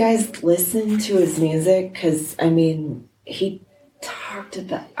 Did you guys listen to his music? Because, I mean, he talked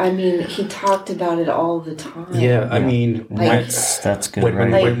about it all the time. Yeah, I mean, Like, that's good,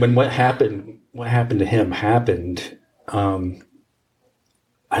 right? When what happened to him happened, I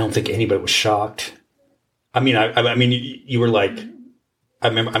don't think anybody was shocked. I mean, I mean, you were like, I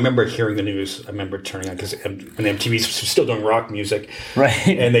remember hearing the news. I remember turning on because when MTV was still doing rock music, right?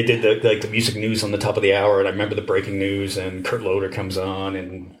 And they did the music news on the top of the hour. And I remember the breaking news, and Kurt Loder comes on,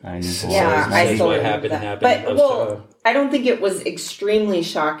 and I still what remember happened. But I don't think it was extremely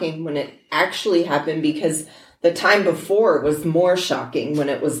shocking when it actually happened, because the time before was more shocking when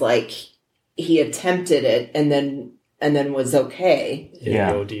it was like he attempted it and then was okay.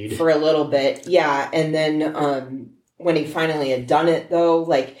 OD'd for a little bit, and then. When he finally had done it, though,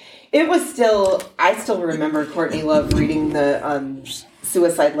 like, it was still... I still remember Courtney Love reading the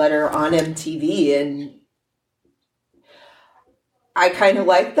suicide letter on MTV, and I kind of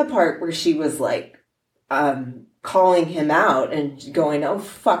liked the part where she was, like, calling him out and going, oh,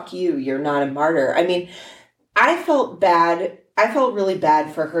 fuck you, you're not a martyr. I mean, I felt bad. I felt really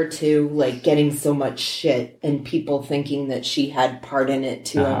bad for her, too, like, getting so much shit and people thinking that she had part in it,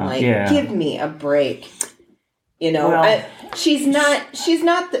 too. I'm like, give me a break. You know, well, she's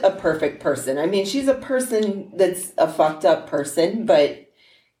not a perfect person. I mean, she's a person that's a fucked up person, but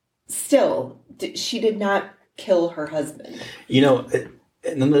still, she did not kill her husband. You know,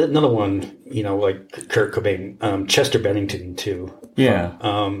 another one, you know, like Kurt Cobain, Chester Bennington, too. Yeah.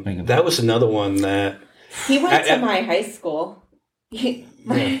 That was another one that... He went to my high school.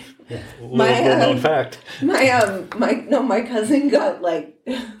 Little known fact. My cousin got, like...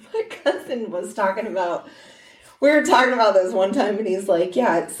 My cousin was talking about... We were talking about this one time, and he's like,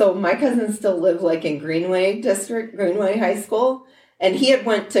 yeah, so my cousin still lived, like, in Greenway District, Greenway High School, and he had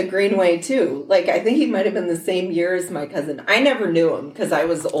went to Greenway, too. Like, I think he might have been the same year as my cousin. I never knew him, because I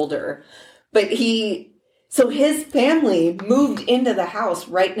was older. But so his family moved into the house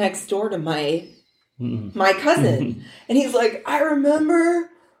right next door to my cousin. And he's like, I remember,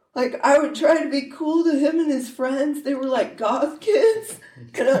 like, I would try to be cool to him and his friends. They were, like, goth kids.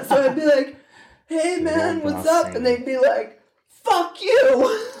 And so I'd be like, hey, man, what's up? And they'd be like, fuck you.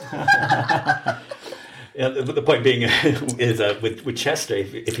 Yeah, the point being is with Chester,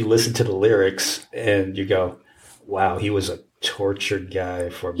 if you listen to the lyrics and you go, wow, he was a tortured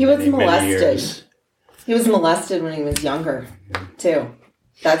guy for many years. He was molested when he was younger, too.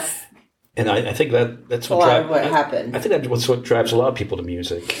 And I think that's what happened. I think that's what drives a lot of people to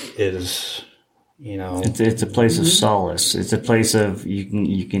music is, you know. It's a place of solace. It's a place of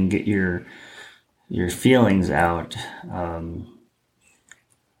you can get your feelings out. I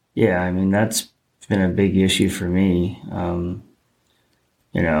mean, that's been a big issue for me.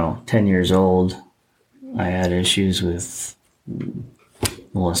 10 years old, I had issues with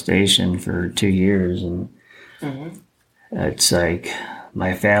molestation for 2 years, and it's like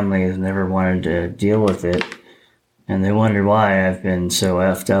my family has never wanted to deal with it, and they wonder why I've been so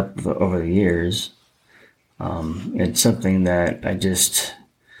effed up over the years. It's something that I just,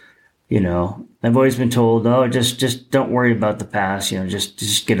 I've always been told, oh, just don't worry about the past,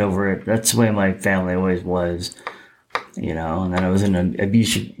 just get over it. That's the way my family always was, and then I was in an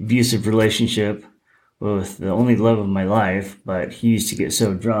abusive relationship with the only love of my life, but he used to get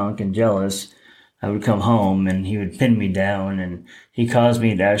so drunk and jealous. I would come home and he would pin me down, and he caused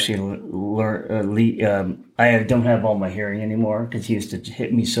me to actually learn. I don't have all my hearing anymore because he used to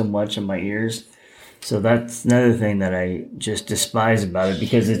hit me so much in my ears. So that's another thing that I just despise about it,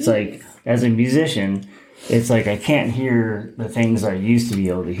 because it's like, as a musician, it's like I can't hear the things I used to be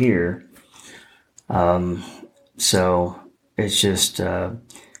able to hear. So it's just,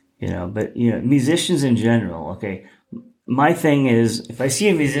 musicians in general, okay. My thing is, if I see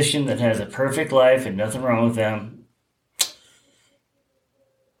a musician that has a perfect life and nothing wrong with them,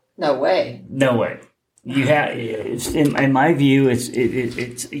 no way. You have, in my view, it's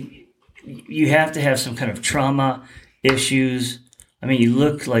you have to have some kind of trauma issues. I mean, you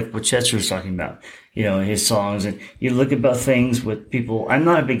look like what Chester was talking about, his songs, and you look about things with people. I'm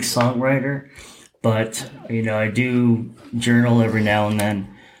not a big songwriter, but I do journal every now and then.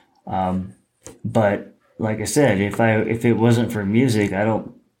 But like I said, if it wasn't for music, I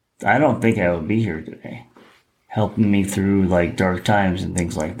don't think I would be here today, helping me through like dark times and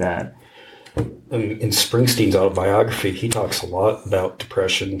things like that. In Springsteen's autobiography, he talks a lot about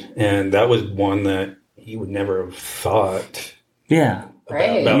depression, and that was one that he would never have thought. Yeah.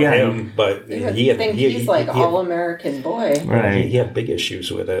 About him, but he's like all-American boy. Right. He had big issues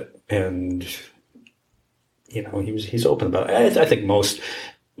with it, and he's open about it. I think most.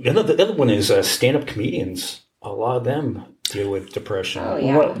 The other one is stand-up comedians. A lot of them deal with depression. Oh,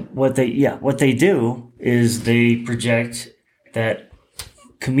 yeah. What they do is they project that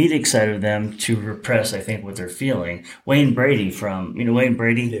comedic side of them to repress, I think, what they're feeling. Wayne Brady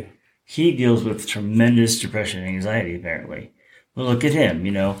Yeah. he deals with tremendous depression and anxiety, apparently. Well, look at him,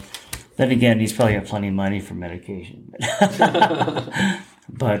 Then again, he's probably got plenty of money for medication.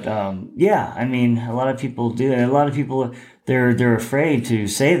 But, a lot of people do. And a lot of people, they're afraid to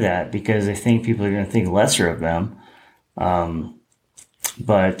say that because they think people are going to think lesser of them.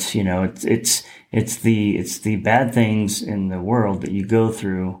 But it's the bad things in the world that you go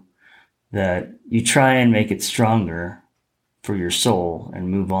through that you try and make it stronger for your soul and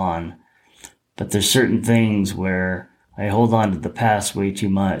move on. But there's certain things where I hold on to the past way too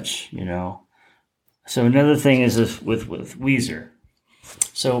much, So another thing is with Weezer.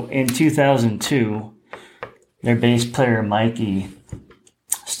 So in 2002, their bass player Mikey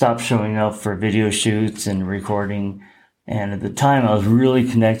stopped showing up for video shoots and recording. And at the time, I was really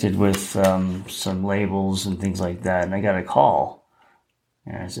connected with some labels and things like that. And I got a call.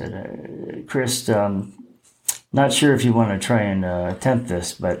 And I said, Chris, not sure if you want to try and attempt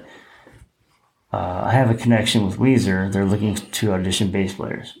this, but I have a connection with Weezer. They're looking to audition bass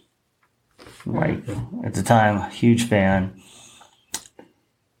players. Like, at the time, huge fan.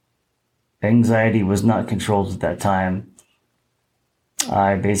 Anxiety was not controlled at that time.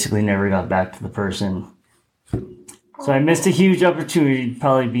 I basically never got back to the person. So I missed a huge opportunity to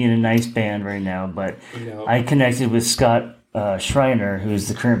probably be in a nice band right now, but I connected with Scott Schreiner, who's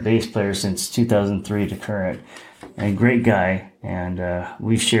the current bass player since 2003 to current. A great guy, and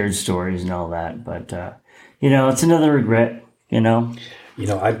we've shared stories and all that. But, it's another regret, I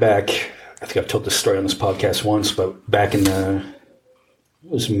think I've told this story on this podcast once, but back in it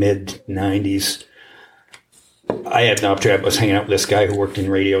was mid-90s, I had an opportunity. I was hanging out with this guy who worked in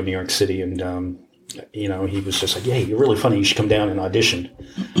radio in New York City, and, he was just like, "Hey, you're really funny. You should come down and audition."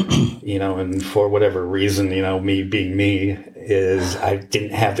 And for whatever reason, me being me, is I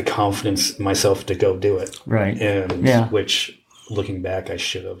didn't have the confidence in myself to go do it. Right. And which, looking back, I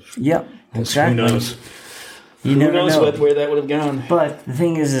should have. Yep. Exactly. Who knows? Who knows where that would have gone? But the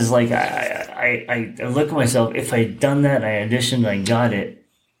thing is like I look at myself. If I'd done that, I auditioned, I got it.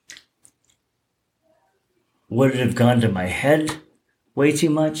 Would it have gone to my head way too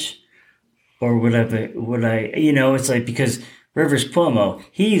much? Or would I, it's like, because Rivers Cuomo,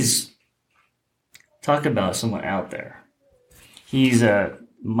 he's, talk about someone out there. He's a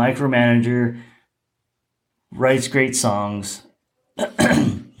micromanager, writes great songs.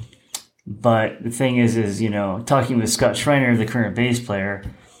 But the thing is, talking with Scott Schreiner, the current bass player,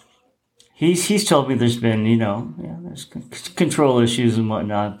 he's told me there's been, there's control issues and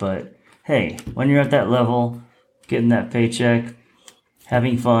whatnot. But hey, when you're at that level, getting that paycheck,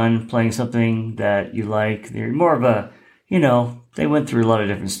 having fun, playing something that you like. They're more of a, they went through a lot of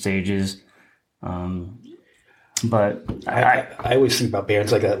different stages. But I always think about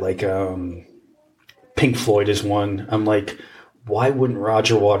bands like that, like Pink Floyd is one. I'm like, why wouldn't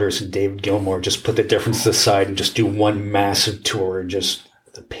Roger Waters and David Gilmour just put the differences aside and just do one massive tour and just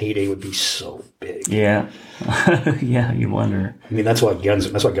the payday would be so big? Yeah. Yeah, you wonder. I mean, that's why Guns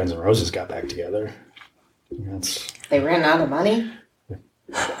N' Roses got back together. They ran out of money?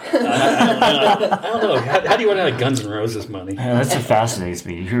 I don't know. How do you run out of Guns N' Roses money? Yeah, that's what fascinates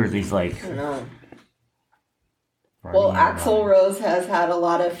me. You hear these like. I don't know. Well, Axl Rose has had a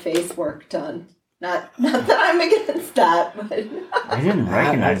lot of face work done. Not that I'm against that, but I didn't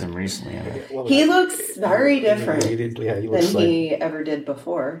recognize him recently. He looks very different than he ever did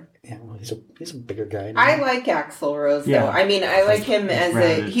before. Yeah, well, he's a bigger guy now. I like Axl Rose though. I mean, I like him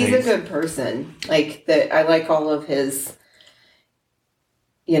as he's a good person. Like I like all of his,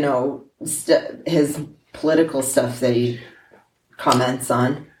 his political stuff that he comments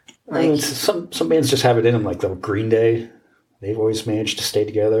on. Like some bands just have it in them, like the Green Day. They've always managed to stay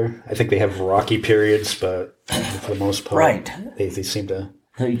together. I think they have rocky periods, but for the most part, right. They seem to.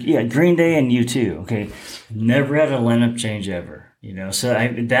 Yeah, Green Day and U2. Okay, never had a lineup change ever. So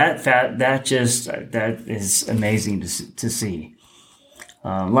that is amazing to see.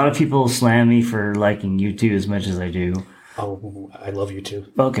 A lot of people slam me for liking U2 as much as I do. Oh, I love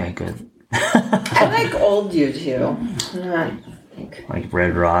U2. Okay, good. I like old U2. Not like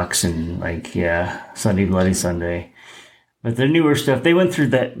Red Rocks and Sunday Bloody Sunday. But the newer stuff, they went through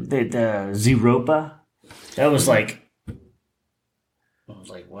the Zeropa. That was like, I was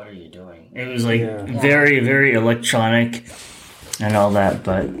like, what are you doing? It was like very, very electronic and all that.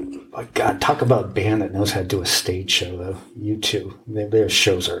 But oh God, talk about a band that knows how to do a stage show, though. U2, their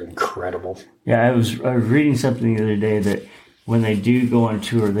shows are incredible. Yeah, I was reading something the other day that when they do go on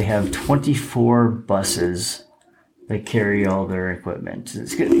tour, they have 24 buses they carry all their equipment.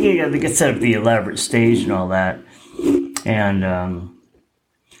 It's good. Yeah, they get set up the elaborate stage and all that, and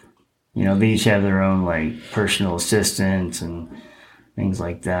they each have their own like personal assistants and things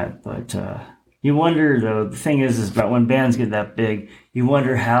like that. But you wonder, though, the thing is about when bands get that big, you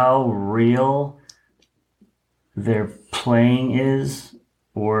wonder how real their playing is,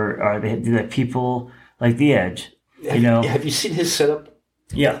 or are they do that people like The Edge? Have you seen his setup?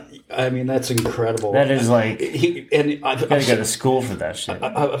 Yeah, I mean that's incredible. that is like I've got to school for that shit.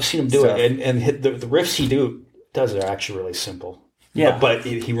 I've seen him do it, and the riffs he does are actually really simple. Yeah, but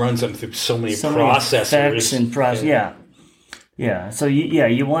he runs them through so many processors and yeah. So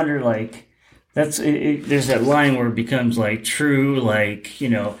you wonder like that's there's that line where it becomes like true, like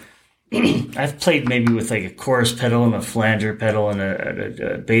I've played maybe with like a chorus pedal and a flanger pedal and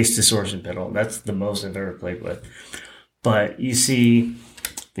a bass distortion pedal. That's the most I've ever played with. But you see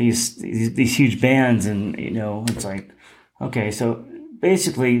these huge bands, and it's like, okay, so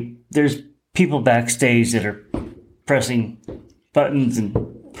basically there's people backstage that are pressing buttons and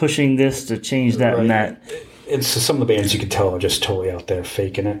pushing this to change that and that. And so some of the bands you can tell are just totally out there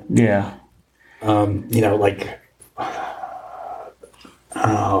faking it. Yeah. Like,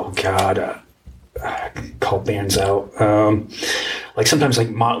 oh God, call bands out. Like sometimes like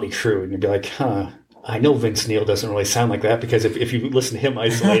Motley Crue, and you'd be like, huh, I know Vince Neil doesn't really sound like that, because if you listen to him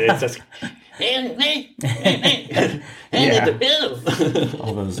isolated, it's just,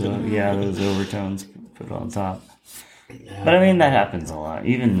 all those those overtones put on top. But I mean that happens a lot.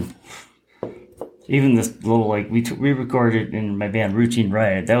 Even this little like we recorded in my band Routine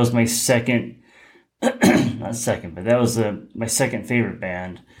Riot. That was my second, not second, but that was my second favorite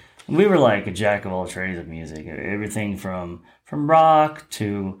band. And we were like a jack of all trades of music. Everything from rock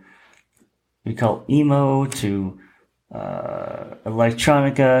to we call emo to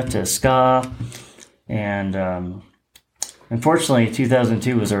electronica to ska, and unfortunately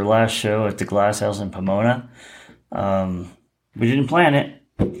 2002 was our last show at the Glass House in Pomona. We didn't plan it,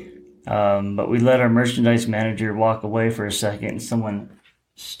 but we let our merchandise manager walk away for a second, and someone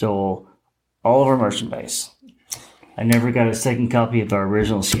stole all of our merchandise. I never got a second copy of our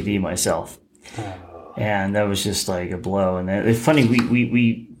original CD myself. And that was just like a blow. And it's funny,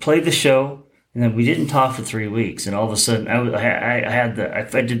 we played the show, and then we didn't talk for 3 weeks, and all of a sudden I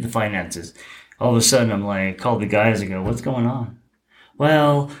did the finances. All of a sudden I'm like, called the guys and go, what's going on?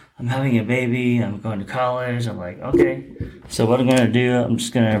 Well, I'm having a baby, I'm going to college. I'm like, okay. So what I'm going to do, I'm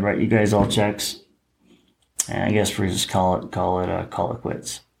just going to write you guys all checks. And I guess we just call it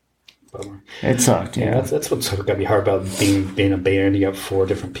quits. Bummer. It sucked, yeah. That's what's got to be hard about being a band. You have 4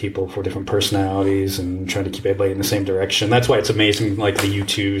 different people, 4 different personalities, and trying to keep everybody in the same direction. That's why it's amazing, like the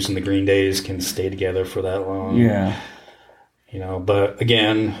U2s and the Green Days can stay together for that long. Yeah. But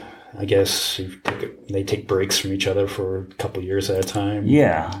again, I guess they take breaks from each other for a couple years at a time.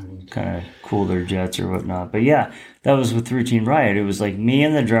 Yeah, kind of cool their jets or whatnot. But yeah, that was with Routine Riot. It was like me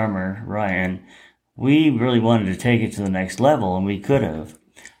and the drummer, Ryan. We really wanted to take it to the next level, and we could have.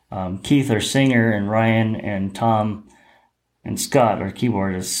 Keith, our singer, and Ryan and Tom and Scott, our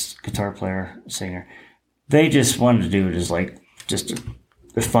keyboardist, guitar player, singer, they just wanted to do it as like just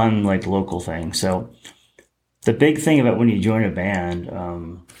a fun, like local thing. So the big thing about when you join a band,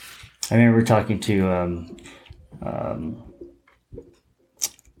 I remember talking to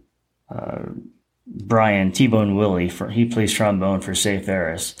Brian T-Bone Willie. He plays trombone for Safe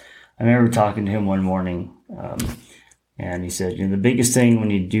Eris. I remember talking to him one morning, and he said, the biggest thing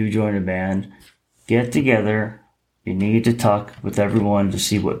when you do join a band, get together. You need to talk with everyone to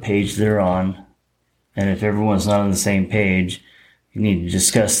see what page they're on. And if everyone's not on the same page, you need to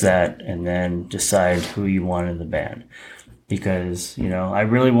discuss that and then decide who you want in the band. Because, I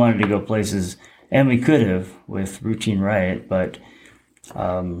really wanted to go places, and we could have with Routine Riot, but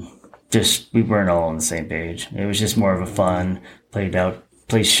we weren't all on the same page. It was just more of a fun,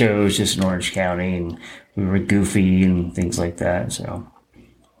 play shows just in Orange County, and we were goofy and things like that. So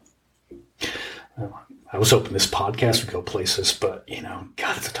I was hoping this podcast would go places, but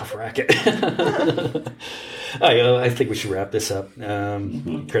God, it's a tough racket. I think we should wrap this up.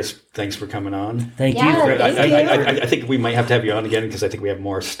 Chris, thanks for coming on. Thank you. I think we might have to have you on again, because I think we have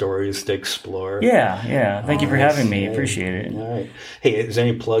more stories to explore. Yeah. Thank you for having me. Appreciate it. All right. Hey, is there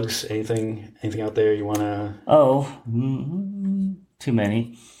any plugs? Anything out there you want to? Too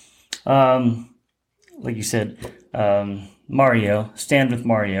many. Like you said, Mario. Stand with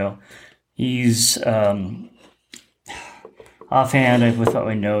Mario. He's offhand, I've without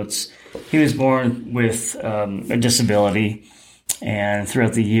my notes. He was born with a disability, and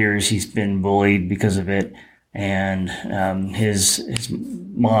throughout the years he's been bullied because of it. And his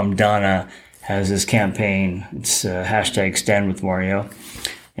mom Donna has this campaign. It's hashtag Stand with Mario.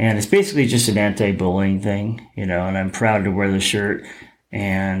 And it's basically just an anti-bullying thing, you know, and I'm proud to wear the shirt.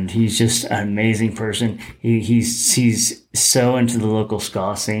 And he's just an amazing person. He's so into the local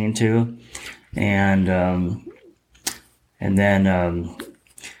ska scene too. And then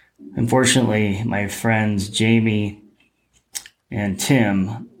unfortunately, my friends Jamie and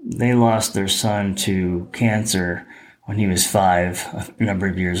Tim, they lost their son to cancer when he was 5 a number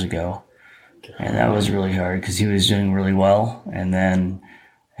of years ago. And that was really hard because he was doing really well. And then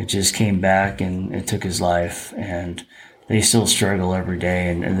it just came back and it took his life. And they still struggle every day,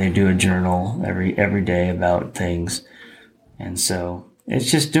 and they do a journal every day about things. And so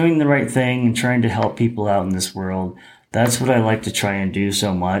it's just doing the right thing and trying to help people out in this world. That's what I like to try and do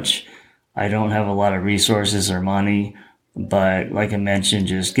so much. I don't have a lot of resources or money, but like I mentioned,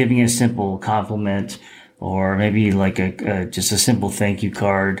 just giving a simple compliment or maybe like just a simple thank you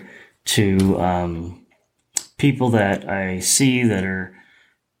card to people that I see that are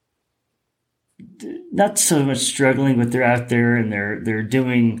not so much struggling, but they're out there and they're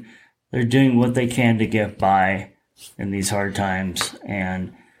doing what they can to get by in these hard times.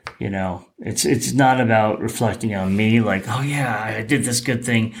 And you know, it's not about reflecting on me like, oh yeah, I did this good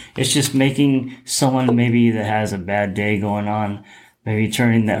thing. It's just making someone maybe that has a bad day going on, maybe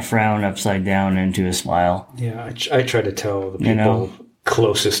turning that frown upside down into a smile. Yeah, I try to tell the people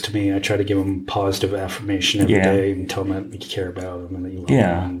closest to me, I try to give them positive affirmation every day and tell them that you care about them and that you love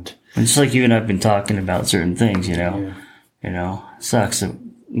them. And it's like you and I've been talking about certain things, you know. You know, sucks that,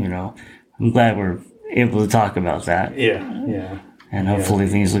 you know, I'm glad we're able to talk about that. Yeah. And hopefully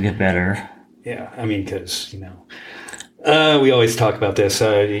things will get better. Yeah, I mean, because, you know, we always talk about this.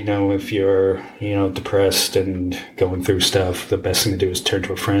 You know, if you're, you know, depressed and going through stuff, the best thing to do is turn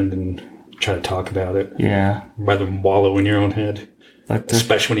to a friend and try to talk about it. Yeah. Rather than wallow in your own head.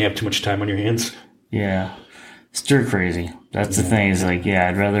 Especially when you have too much time on your hands. Yeah. Stir crazy. That's the thing is like,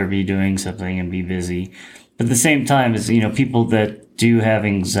 I'd rather be doing something and be busy. But at the same time, is, you know, people that do have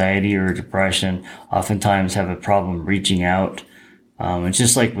anxiety or depression oftentimes have a problem reaching out. It's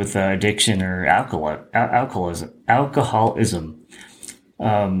just like with addiction or alcoholism.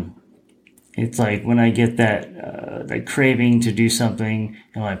 It's like when I get that craving to do something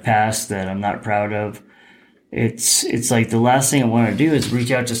in my past that I'm not proud of, it's like the last thing I want to do is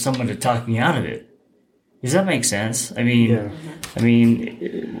reach out to someone to talk me out of it. Does that make sense? I mean,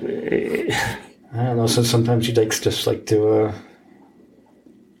 I don't know. So sometimes you just like to.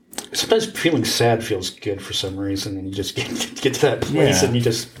 Sometimes feeling sad feels good for some reason, and you just get to that place, and you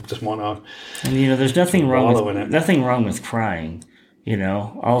just want to. And you know, there's nothing wrong with crying. You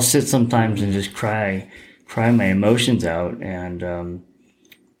know, I'll sit sometimes and just cry my emotions out, and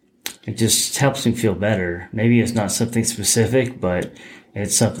it just helps me feel better. Maybe it's not something specific, but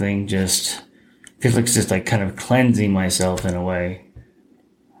it's something just feels like it's just like kind of cleansing myself in a way.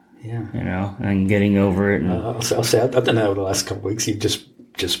 Yeah, you know, and getting over it. And, I'll say I've done that over the last couple of weeks. You just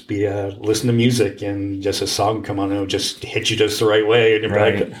be listen to music and just a song come on and it'll just hit you just the right way, and you're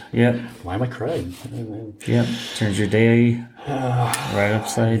like, why am I crying? Turns your day the right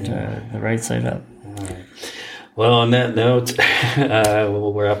side up. All right. Well, on that note,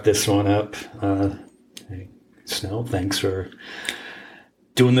 we'll wrap this one up. Snow, thanks for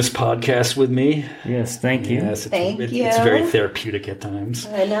doing this podcast with me. Yes, thank you. Yes, thank you. It's very therapeutic at times.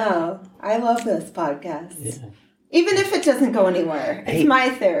 I know. I love this podcast. Yeah. Even if it doesn't go anywhere, it's my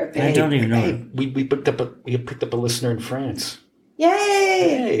therapy. I don't even know. We picked up a listener in France.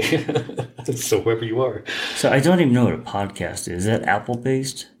 Yay! So whoever you are. So I don't even know what a podcast is. Is that Apple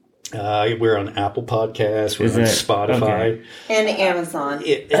based? We're on Apple Podcasts. We're on Spotify and Amazon.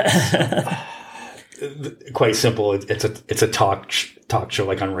 It's quite simple. It's a talk show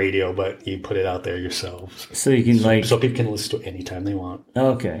like on radio, but you put it out there yourself. So you can so people can listen to it anytime they want.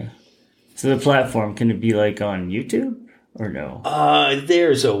 Okay. So the platform, can it be like on YouTube or no?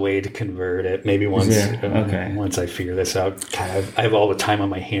 There's a way to convert it. Maybe once I figure this out. God, I have all the time on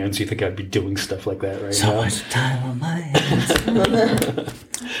my hands. You think I'd be doing stuff like that right now? So much time on my hands.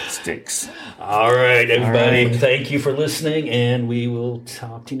 Sticks. All right, everybody. All right. Thank you for listening, and we will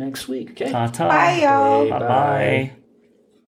talk to you next week. Okay. Ta-ta. Bye, y'all. Bye-bye.